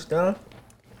 You understand?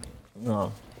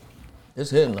 No.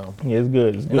 It's hitting though. Yeah, it's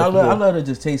good. It's good. And I love to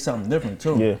just taste something different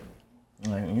too. Yeah.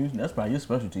 Like that's probably your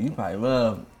specialty. You probably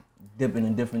love dipping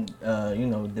in different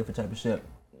different type of shit.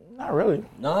 Not really.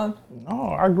 No? No,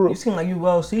 I grew You up. seem like you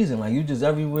well seasoned. Like you just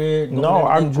everywhere. doing No,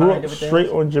 I everything, grew trying up different straight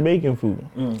things. on Jamaican food.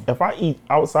 If I eat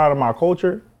outside of my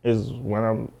culture, is when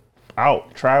I'm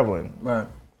out traveling. Right.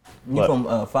 You But- from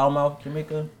Foulmouth,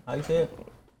 Jamaica? How you say it?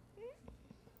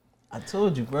 I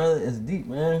told you, brother. It's deep,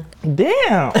 man.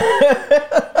 Damn.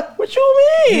 What you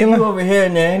mean? You over here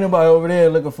now. Ain't nobody over there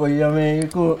looking for you. I mean, you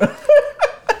cool.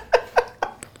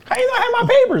 How you know I have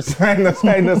my papers?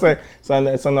 So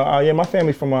yeah, my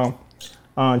family's from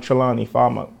Trelawney,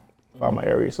 Falmouth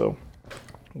area. So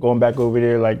going back over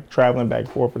there, like traveling back and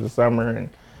forth for the summer,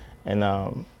 and I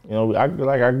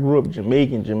grew up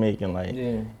Jamaican, like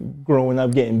growing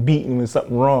up getting beaten when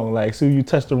something wrong. Like, so you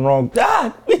touch the wrong,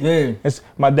 God. Yeah. It's,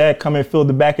 my dad come and fill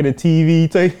the back of the TV.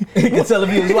 You can tell if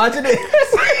he was watching it.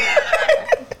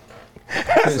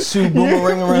 Shoe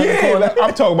boomerang around the corner. Like,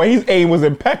 I'm talking about his aim was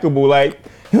impeccable, like,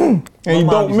 and you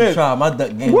don't miss. Try. My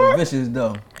duck game was vicious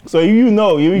though. So you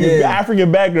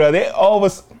African background, they all of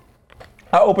us.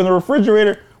 I open the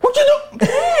refrigerator. What you do?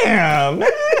 Damn, man.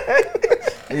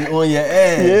 They on your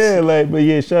ass. Yeah, like, but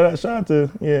yeah, shout out to,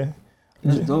 yeah.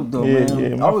 That's dope though, Yeah,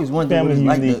 man. yeah, I always wondered what it's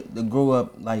like unique. to grow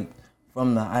up like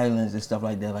from the islands and stuff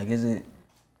like that. Like, is it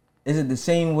the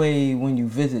same way when you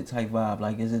visit type vibe?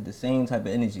 Like, is it the same type of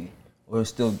energy, or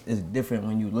is it different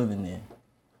when you living there?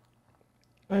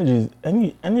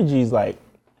 Energy is like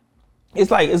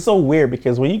it's so weird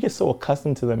because when you get so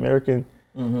accustomed to the American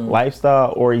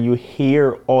lifestyle, or you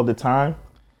hear all the time,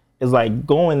 it's like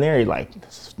going there, like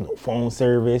there's no phone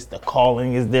service, the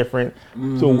calling is different.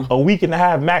 So a week and a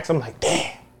half max, I'm like,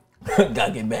 damn,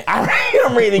 Gotta get back.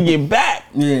 I'm ready to get back.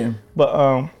 Yeah.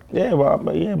 But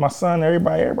yeah, my son,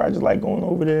 everybody just like going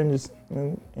over there and just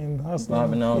and hustling.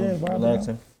 Vibing out,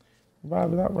 relaxing.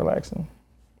 Vibing out, relaxing.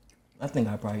 I think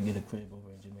I'd probably get a crib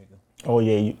over in Jamaica. Oh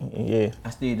yeah, yeah. I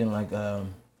stayed in like not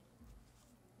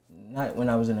when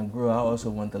I was in a grill. I also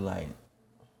went to like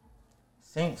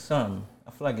Saint something.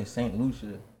 I feel like it's Saint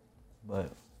Lucia,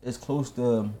 but it's close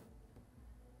to.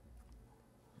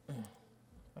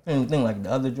 I can't think like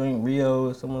the other joint, Rio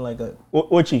or something like that.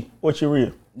 Uchi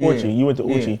Rio. Yeah. Uchi, you went to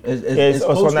Yeah. Uchi. It's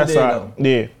close on that to there, side. though.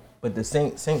 Yeah. But the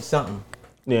Saint something.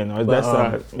 Yeah, no, it's But, that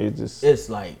side. It's just It's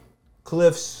like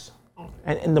cliffs.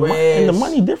 and the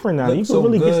money different now. You can so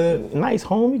really good. get a nice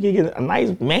home. You can get a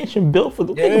nice mansion built for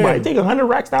the. Yeah. Think about it. Take 100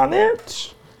 racks down there.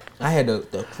 I had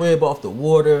the crib off the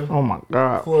water. Oh my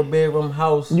God. 4-bedroom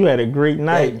house. You had a great That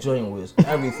night. joint was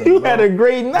everything. You bro. had a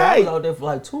great I was night. out there for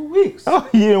like 2 weeks. Oh,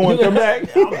 you didn't want to come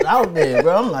back. I was out there,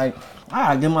 bro. I'm like, I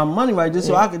gotta get my money right just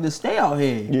so I can just stay out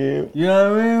here. Yeah. You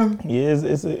know what I mean? Yeah,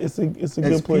 it's a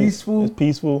good place. Peaceful. It's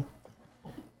peaceful.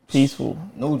 Peaceful.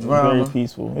 No It's drama. very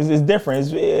peaceful. It's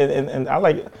different. And I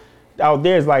like out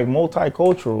there. It's like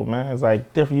multicultural, man. It's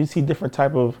like different. You see different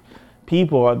type of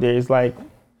people out there. It's like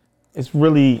it's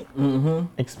really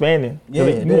expanding. Yeah, you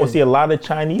it won't is. see a lot of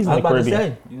Chinese I in was the about to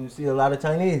Caribbean. say, you see a lot of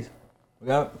Chinese.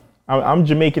 Yep. I'm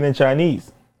Jamaican and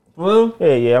Chinese. Well,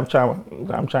 Yeah,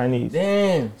 I'm Chinese.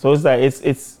 damn. So it's like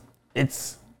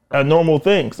it's a normal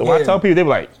thing. So when I Yeah. tell people, they're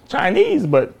like Chinese,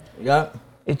 but Yep.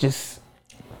 it just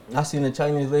I seen a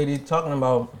Chinese lady talking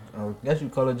about, I guess you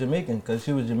call her Jamaican, because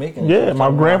she was Jamaican. She yeah. was My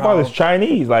talking about grandfather's how-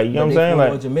 Chinese. Like you know what I'm They saying?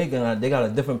 feel Like Jamaican, they got a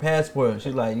different passport.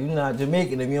 She's like, you're not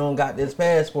Jamaican if you don't got this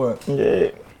passport. yeah.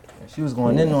 And she was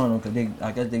going in on them because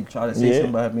I guess they try to say Yeah. something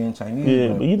about her being Chinese. Yeah,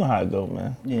 but but you know how it go,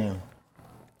 man. yeah,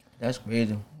 that's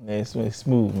crazy. Yeah, it's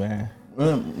smooth, man.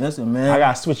 Listen, man. I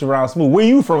gotta switch around smooth. Where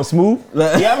you from, smooth?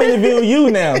 Yeah, I'm interviewing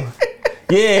you now.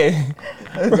 Yeah.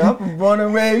 I'm from born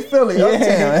and raised Philly,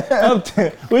 Yeah. uptown.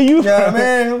 Uptown. Where you Yeah, from?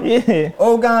 man. Yeah.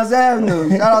 Old Guns Avenue.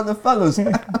 Shout out to fellas.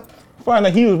 Find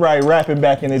out he was right rapping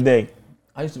back in the day.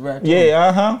 I used to rap. too.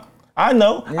 Yeah, I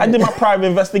know. I did my private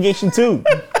investigation too.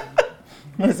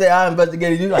 You say I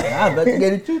investigated you, like I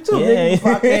investigated you too. Yeah. Nigga,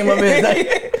 before I came up here,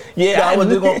 like, Yeah, I was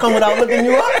just gonna come without looking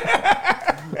you up.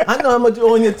 I know how much you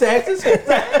owe on your taxes.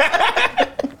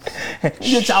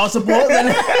 Your child support.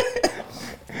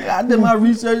 I did my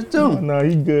research too. No,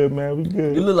 he good, man. We You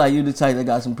good. look like you the type that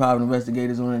got some private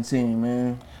investigators on the team,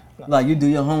 man. Like you do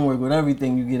your homework with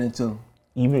everything you get into.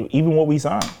 Even what we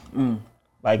sign. Mm.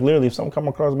 Like literally, if something come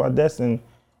across my desk and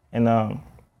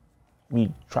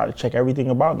we try to check everything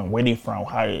about them. Where they from?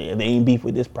 How they ain't beef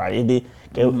with this project.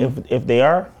 If they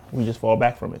are, we just fall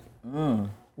back from it.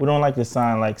 We don't like to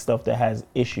sign like stuff that has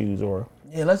issues or.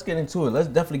 Yeah, let's get into it. Let's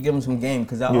definitely give them some game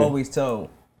because I always tell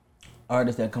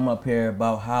artists that come up here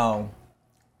about how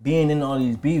being in all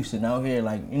these beefs and out here,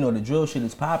 like, you know, the drill shit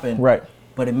is popping. Right.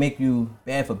 But it make you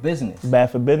bad for business.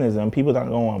 Bad for business, and people don't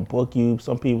want to book you.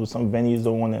 Some venues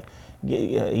don't want to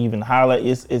get even holler.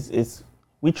 It's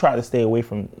we try to stay away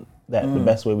from that the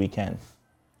best way we can.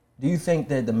 Do you think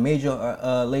that the major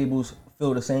labels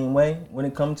feel the same way when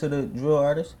it comes to the drill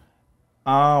artists?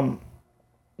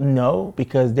 No,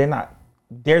 because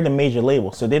they're the major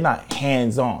label, so they're not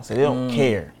hands on, so they don't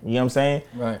care. You know what I'm saying?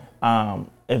 Right.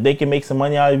 If they can make some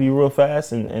money out of you real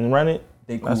fast and run it,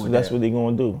 They cool that's with what they're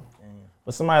gonna do.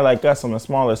 But somebody like us on a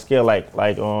smaller scale, like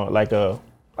a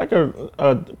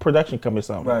production company or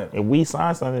something. Right. If we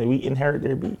sign something, we inherit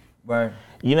their beef. Right.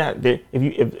 You're not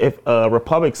if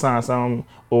Republic signs something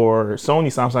or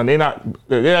Sony signs something, they're not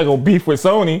gonna beef with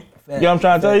Sony. You know what I'm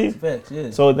trying to tell you? Facts,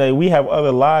 yeah. So that we have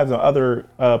other lives and other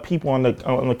people on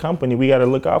the company, we got to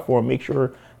look out for and make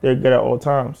sure they're good at all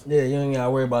times. Yeah, you ain't gotta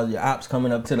worry about your ops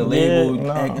coming up to the label,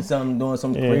 no. acting something, doing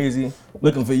something crazy,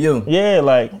 looking for you.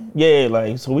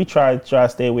 Yeah, so we try to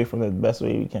stay away from it the best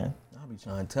way we can. I be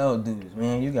trying to tell dudes,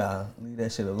 man, you gotta leave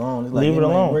that shit alone. It's like Leave it might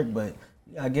alone. work, but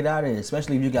you gotta get out of it,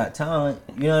 especially if you got talent.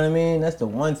 You know what I mean? That's the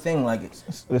one thing. Like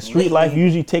The street life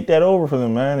usually take that over for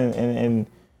them, man, and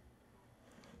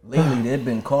lately they've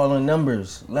been calling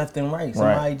numbers left and right.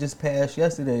 Somebody just passed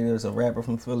yesterday. There's a rapper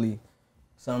from Philly,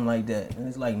 something like that, and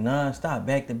it's like non-stop,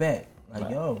 back to back. Like,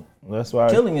 yo, that's why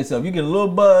killing yourself. You get a little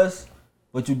buzz,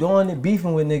 but you doing it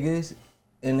beefing with niggas,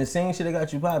 and the same shit that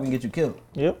got you popping get you killed.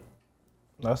 Yep.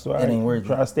 That's why It ain't worth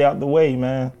try it. to stay out the way,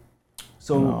 man.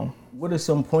 So, what are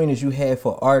some pointers you have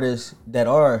for artists that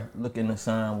are looking to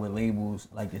sign with labels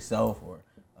like yourself or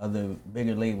other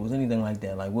bigger labels, anything like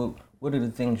that? Like, what are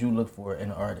the things you look for in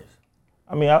an artist?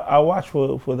 I mean, I watch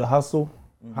for the hustle,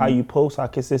 how you post, how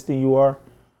consistent you are.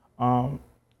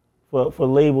 For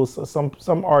labels,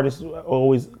 some artists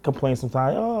always complain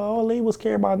sometimes, all labels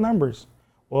care about numbers.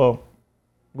 Well,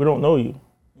 we don't know you.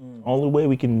 Only way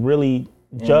we can really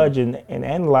judge and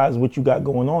analyze what you got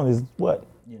going on is what?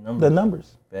 The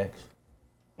numbers. Facts.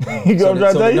 You know what I'm trying to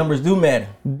tell the you? numbers do matter.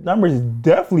 Numbers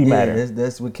definitely matter.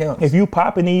 That's what counts. If you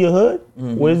popping in your hood,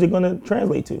 what is it going to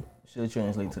translate to? Should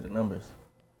translate to the numbers.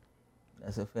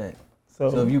 That's a fact.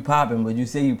 So if you popping, but you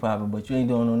say you popping, but you ain't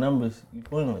doing no numbers, you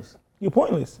pointless. You're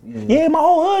pointless. Yeah. Yeah, my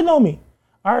whole hood know me.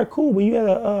 All right, cool, but you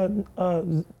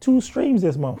had 2 streams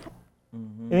this month.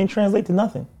 It didn't translate to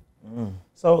nothing.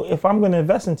 So if I'm going to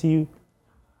invest into you,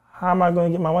 how am I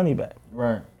going to get my money back?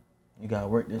 Right. You got to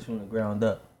work this from the ground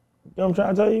up. You know what I'm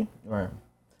trying to tell you? Right.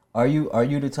 Are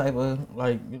you the type of,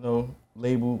 like,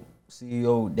 label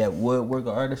CEO that would work an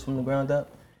artist from the ground up?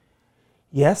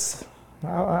 Yes.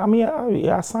 I mean,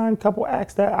 I signed a couple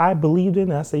acts that I believed in.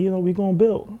 And I said, we're going to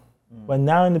build. But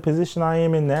now in the position I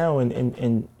am in now,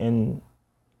 and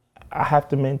I have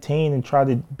to maintain and try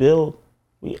to build.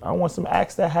 I want some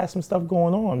acts that has some stuff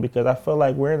going on because I feel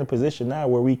like we're in a position now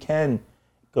where we can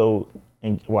go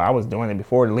and, well, I was doing it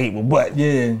before the label, but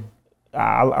Yeah.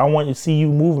 I want to see you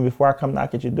moving before I come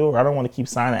knock at your door. I don't want to keep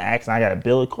signing acts and I got to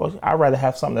build it. I'd rather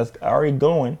have something that's already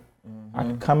going. I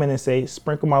can come in and say,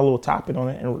 sprinkle my little topping on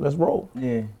it and let's roll.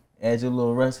 Yeah. Add your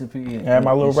little recipe. And Add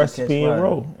my little it should recipe catch and fire.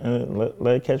 roll and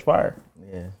let it catch fire.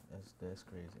 Yeah, that's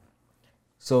crazy.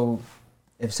 So,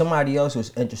 if somebody else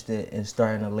was interested in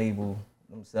starting a label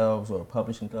themselves or a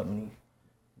publishing company,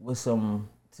 what's some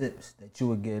tips that you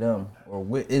would give them, or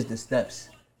what is the steps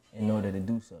in order to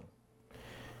do so?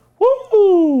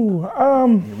 Woo!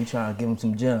 Yeah, we trying to give them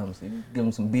some gems. Give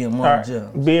them some BMR All right,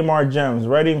 gems. BMR gems.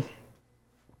 Ready?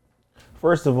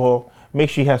 First of all,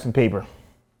 make sure you have some paper.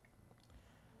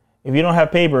 If you don't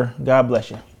have paper, God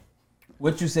bless you.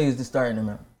 What you say is the starting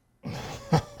amount?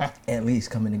 At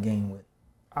least come in the game with.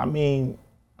 I mean,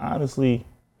 honestly,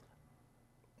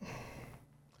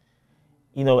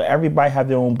 everybody have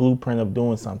their own blueprint of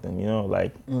doing something.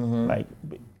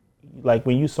 Like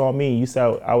when you saw me, you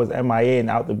saw I was MIA and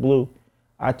out the blue.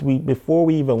 Before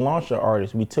we even launched our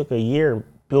artist, we took a year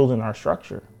building our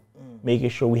structure, making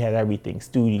sure we had everything,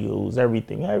 studios,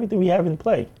 everything we have in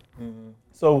play.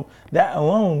 So that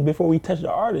alone, before we touched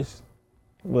the artist,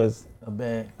 was A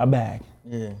bag.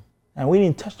 Yeah. And we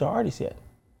didn't touch the artist yet.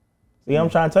 See what I'm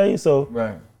trying to tell you? So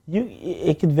Right.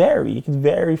 it could vary. It could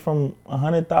vary from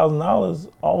 $100,000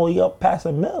 all the way up past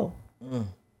 $1 million.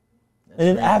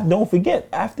 And then don't forget,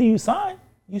 after you sign,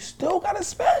 you still gotta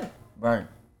spend. Right.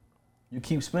 You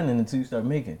keep spending until you start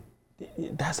making.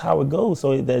 That's how it goes.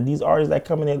 So that these artists that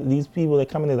come in, these people that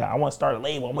come in, that I want to start a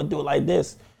label, I'm gonna do it like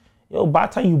this. By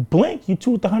the time you blink, you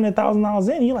 $200,000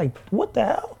 in. You're like, what the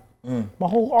hell? My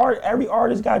whole every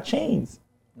artist got chains.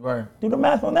 Right. Do the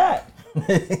math on that.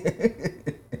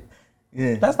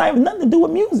 Yeah. That's not even nothing to do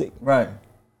with music. Right.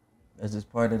 That's just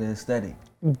part of the aesthetic.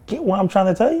 Get what I'm trying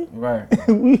to tell you? Right.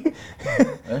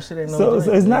 That shit ain't no So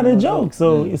joke. it's not a joke.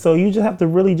 So Yeah. so you just have to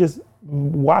really just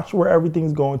watch where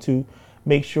everything's going to.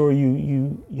 Make sure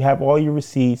you have all your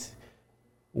receipts.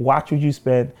 Watch what you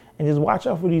spend, and just watch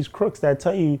out for these crooks that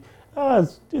tell you,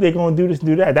 they're gonna do this,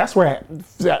 do that. That's where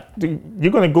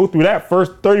you're gonna go through that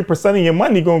first 30% of your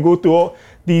money. You're gonna go through all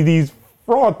these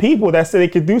fraud people that say they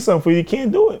could do something for you. You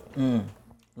can't do it.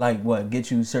 Like what? Get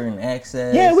you certain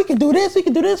access? Yeah, we can do this. We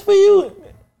can do this for you.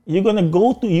 You're gonna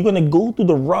go through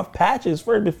the rough patches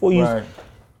first before you. Right.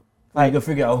 Like, you can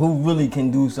figure out who really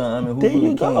can do something and who There really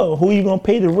you can't. go. Who you gonna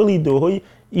pay to really do?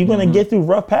 You're gonna get through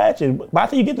rough patches. By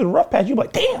the time you get to the rough patch, you're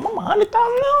like, damn, I'm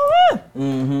 $100,000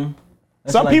 in.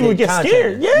 Some like people getting get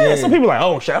scared. contracted. Yeah, some people like,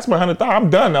 oh shit, that's my $100,000. I'm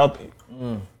done now.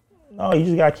 No, you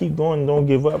just gotta keep going. Don't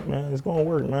give up, man. It's gonna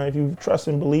work, man. If you trust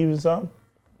and believe in something,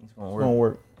 It's gonna it's work. gonna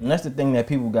work. And that's the thing that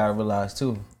people gotta realize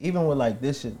too. Even with like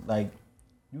this shit, like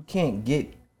you can't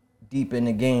get deep in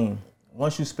the game.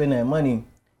 Once you spend that money,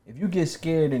 if you get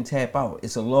scared and tap out,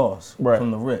 it's a loss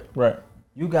from the rip. Right.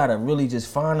 You gotta really just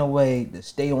find a way to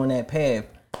stay on that path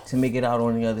to make it out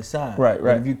on the other side. Right.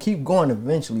 If you keep going,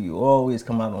 eventually you always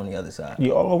come out on the other side.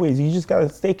 You just gotta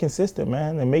stay consistent,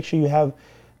 man, and make sure you have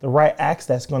the right acts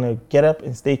that's gonna get up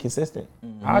and stay consistent.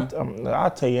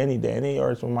 I'll tell you any day, any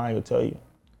artist of mine will tell you,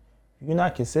 if you're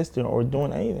not consistent or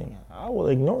doing anything, I will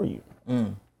ignore you.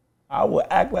 I will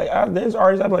act like there's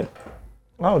artists I'm like,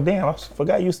 oh damn, I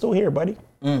forgot you're still here, buddy.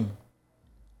 But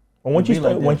once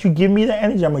once you give me that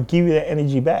energy, I'm gonna give you that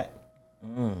energy back.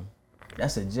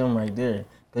 That's a gem right there.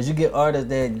 Cause you get artists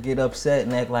that get upset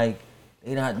and act like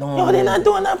they not doing. Yo, they not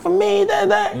doing that for me.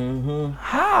 That.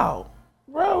 How?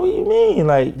 Bro, what do you mean?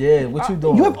 Like, yeah, what you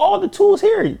doing? You have all the tools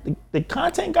here. The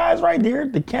content guys right there,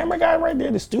 the camera guy right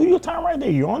there, the studio time right there.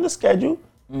 You're on the schedule.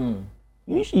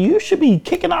 You should be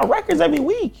kicking out records every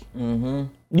week.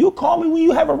 You call me when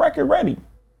you have a record ready.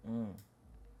 And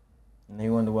they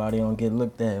wonder why they don't get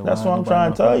looked at. That's what I'm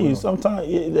trying to tell you.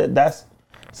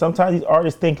 Sometimes these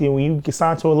artists thinking when you get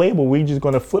signed to a label, we're just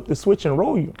gonna flip the switch and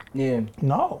roll you. Yeah.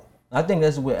 No. I think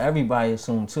that's what everybody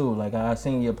assumed too. Like I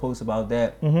seen your post about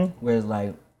that, where it's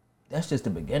like, that's just the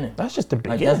beginning. That's just the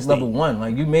beginning. Like that's level one.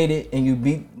 Like you made it and you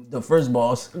beat the first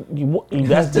boss.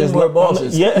 That's 10 more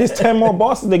bosses. Yeah, there's 10 more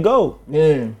bosses to go.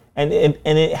 Yeah. And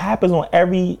it happens on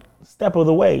every step of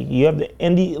the way. You have the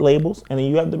indie labels and then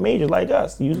you have the majors like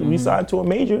us. We signed to a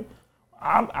major.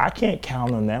 I can't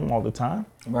count on them all the time.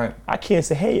 Right. I can't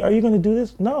say, hey, are you gonna do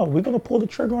this? No, we're gonna pull the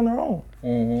trigger on our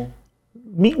own.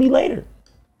 Meet me later.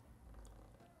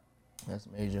 That's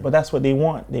major. But that's what they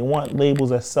want. They want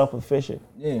labels that's self-efficient.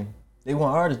 Yeah. They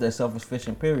want artists that's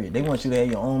self-efficient, period. They want you to have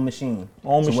your own machine.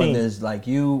 Own machine. Whether it's like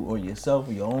you or yourself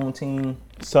or your own team.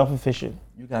 Self-efficient.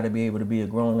 You got to be able to be a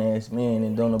grown-ass man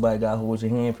and don't nobody got to hold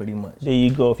your hand pretty much. There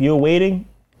you go. If you're waiting,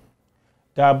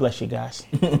 God bless you guys.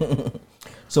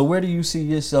 So where do you see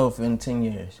yourself in 10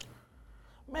 years?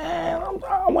 Man,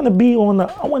 I want to be on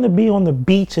the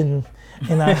beach and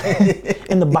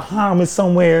in the Bahamas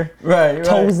somewhere, right?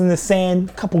 Toes in the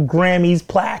sand, couple Grammys,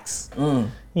 plaques,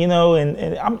 you know,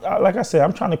 and I'm like I said,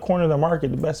 I'm trying to corner the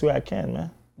market the best way I can, man.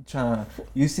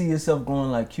 You see yourself going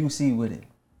like QC with it?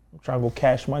 I'm trying to go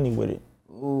Cash Money with it.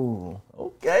 Ooh,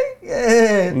 okay,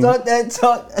 yeah,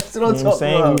 talk. That's what I'm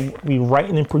talking about. We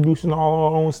writing and producing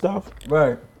all our own stuff.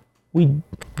 Right. We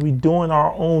doing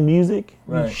our own music.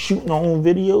 Right. We shooting our own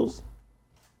videos.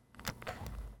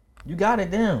 You got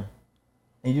it down.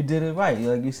 And you did it right.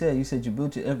 Like you said you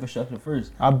built your infrastructure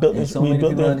first. I built and this. So many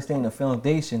people understand the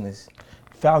foundation is.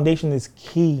 Foundation is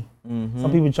key.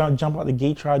 Some people try to jump out the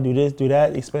gate, try to do this, do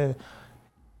that. They spend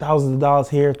thousands of dollars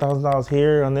here, $1,000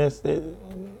 here on this.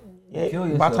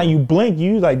 By the time you blink,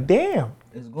 you like, damn.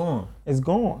 It's gone. It's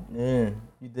gone. Yeah,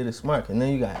 you did it smart. And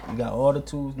then you got all the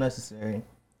tools necessary.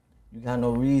 You got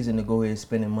no reason to go ahead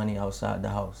spending money outside the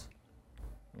house.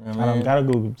 You know what I don't gotta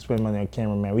go spend money on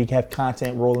camera, man. We have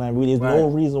content rolling. There's no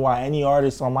reason why any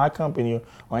artist on my company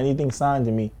or anything signed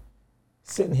to me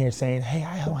sitting here saying, hey,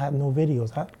 I don't have no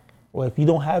videos. Well, if you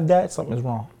don't have that, something's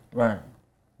wrong. Right.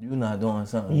 You're not doing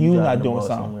something. You're not doing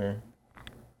something. Somewhere.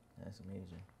 That's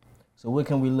amazing. So what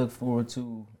can we look forward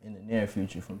to in the near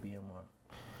future from BMR?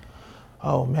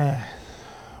 Oh, man.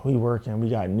 We working. We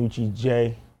got Nucci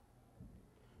J.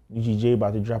 Nucci J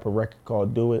about to drop a record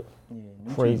called Do It.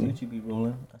 Yeah, Nucci be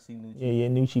rolling. I see Nucci. Yeah,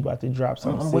 Nucci about to drop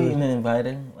something. I'm waiting to invite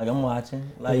her. Like, I'm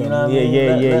watching. Like, Yeah, you know what yeah, I mean?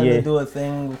 yeah, Let yeah. me do a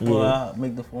thing before I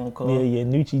make the phone call. Yeah,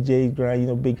 Nucci J's grind. You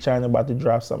know, Big China about to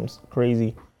drop something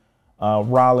crazy.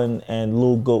 Rollin and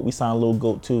Lil Goat. We signed Lil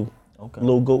Goat too. Okay.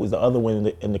 Lil Goat was the other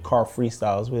one in the car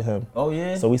freestyles with him. Oh,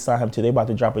 yeah? So we signed him too. They about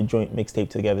to drop a joint mixtape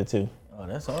together too. Oh,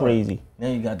 that's all crazy. Right. Now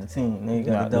you got the team. Now you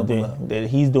got the double up.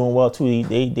 He's doing well too.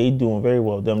 They doing very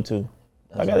well, them too.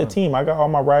 I got a team. I got all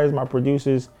my writers, my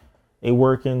producers. They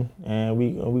working, and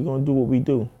we gonna do what we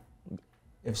do.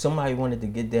 If somebody wanted to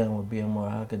get down with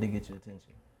BMR, how could they get your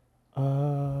attention?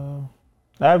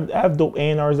 I have dope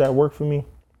A&Rs that work for me.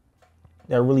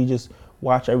 That really just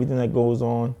watch everything that goes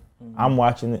on. I'm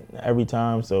watching it every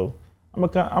time, so I'm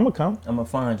gonna come. I'm gonna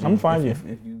find you. I'm gonna find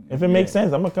you. If it makes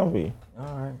sense, I'm gonna come for you. All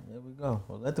right, there we go.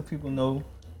 Well, let the people know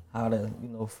how to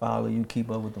follow you, keep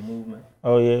up with the movement.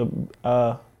 Oh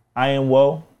yeah, I am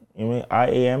Whoa. You know,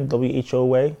 IAM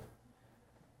WHOA.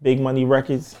 Big Money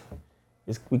Records.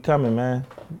 We coming, man.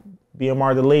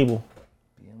 BMR the label.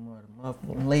 BMR the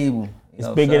motherfucking label. It's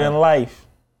bigger than life.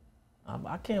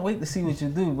 I can't wait to see what you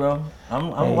do, bro.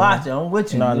 I'm watching. I'm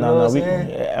with you. No.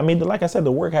 I mean, like I said,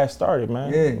 the work has started,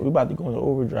 man. Yeah. We about to go into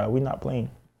overdrive. We not playing.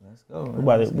 Let's go.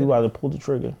 We about to pull the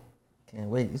trigger. Can't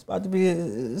wait. It's about to be.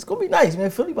 It's gonna be nice, man.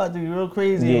 Philly about to be real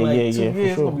crazy. Yeah, in like 2 yeah, years, for sure.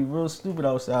 It's gonna be real stupid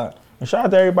outside. And shout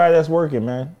out to everybody that's working,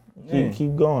 man. Yeah.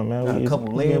 Keep going, man. Got a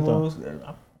couple labels.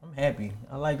 I'm happy.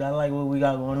 I like what we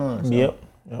got going on. So Yep.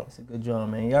 It's a good job,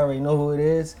 man. You already know who it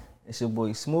is. It's your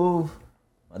boy Smooth.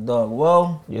 My dog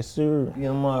Whoa. Yes, sir.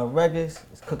 BMR Records.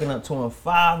 It's cooking up 2 and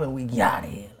 5, and we got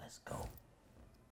here.